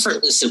how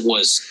effortless it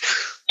was.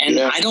 And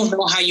I don't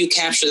know how you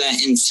capture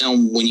that in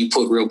film when you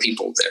put real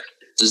people there.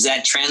 Does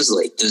that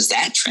translate?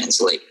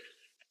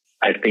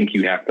 I think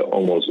you have to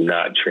almost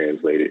not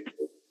translate it.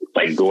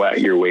 Like, go out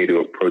your way to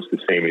approach the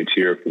same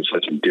material from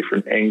such a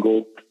different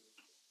angle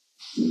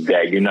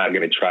that you're not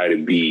going to try to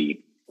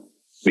be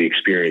the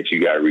experience you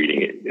got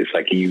reading it. It's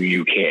like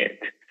you can't.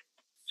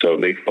 So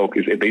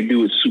if they do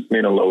what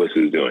Superman and Lois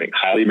is doing,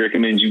 highly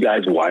recommend you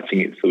guys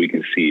watching it so we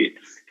can see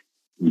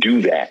it.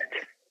 Do that.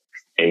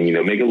 And,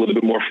 make it a little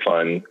bit more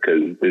fun,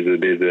 because there's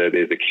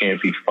a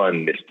campy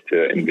funness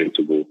to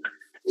Invincible.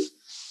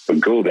 But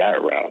go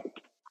that route.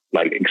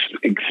 Like,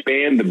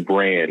 expand the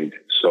brand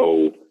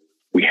so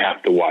we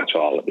have to watch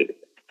all of it.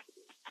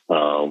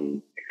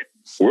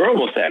 We're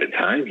almost out of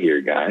time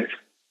here, guys.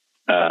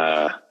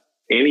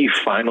 Any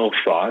final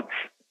thoughts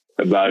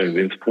about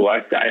Invincible?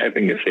 I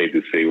think it's safe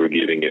to say we're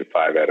giving it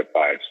 5 out of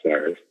 5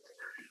 stars.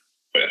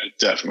 Yeah,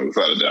 definitely,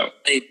 without a doubt.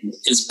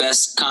 It's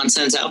best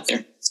content out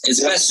there.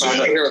 It's best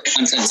superhero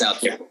content out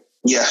there.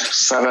 Yeah,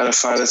 5 out of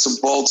 5. That's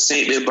a bold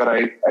statement, but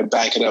I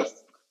back it up.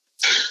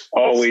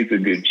 Always a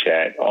good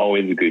chat.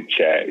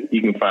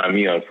 You can find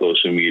me on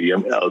social media.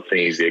 I'm L.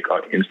 St. Vic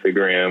on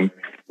Instagram.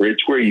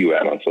 Rich, where are you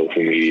at on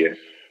social media?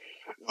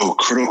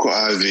 Critical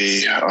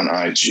IV on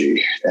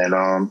IG. And,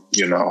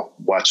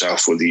 watch out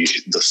for the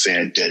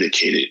fan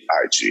dedicated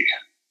IG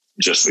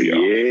just for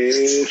y'all.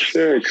 Yes,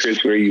 sir.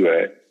 Chris, where are you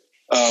at?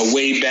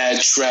 Way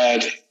Bad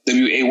Shrad,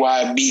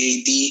 WAYBADSRAD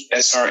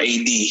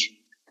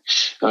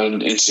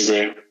on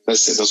Instagram.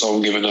 That's it. That's all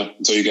I'm giving up.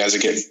 That's all you guys are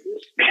getting.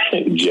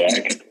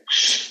 Jack.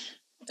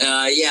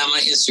 My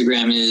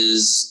Instagram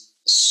is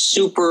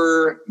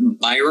Super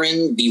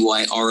Byron,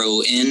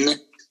 BYRON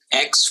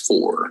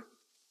X4.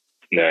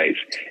 Nice.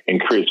 And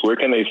Chris, where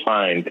can they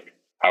find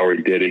our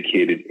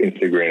dedicated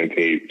Instagram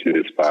page to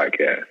this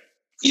podcast?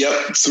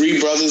 Yep. 3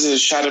 Brothers and a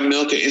Shot of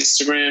Milk at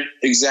Instagram.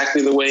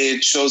 Exactly the way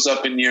it shows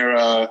up in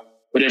your,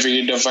 whatever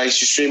your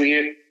device you're streaming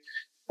it.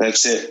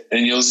 That's it.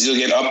 And you'll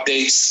get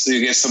updates.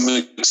 You'll get some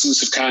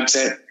exclusive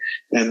content.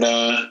 And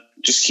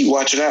just keep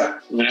watching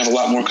out. We're going to have a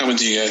lot more coming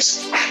to you guys.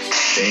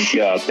 Thank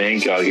y'all.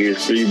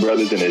 Here's 3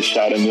 Brothers and a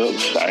Shot of Milk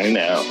signing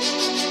out.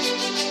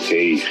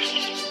 Peace.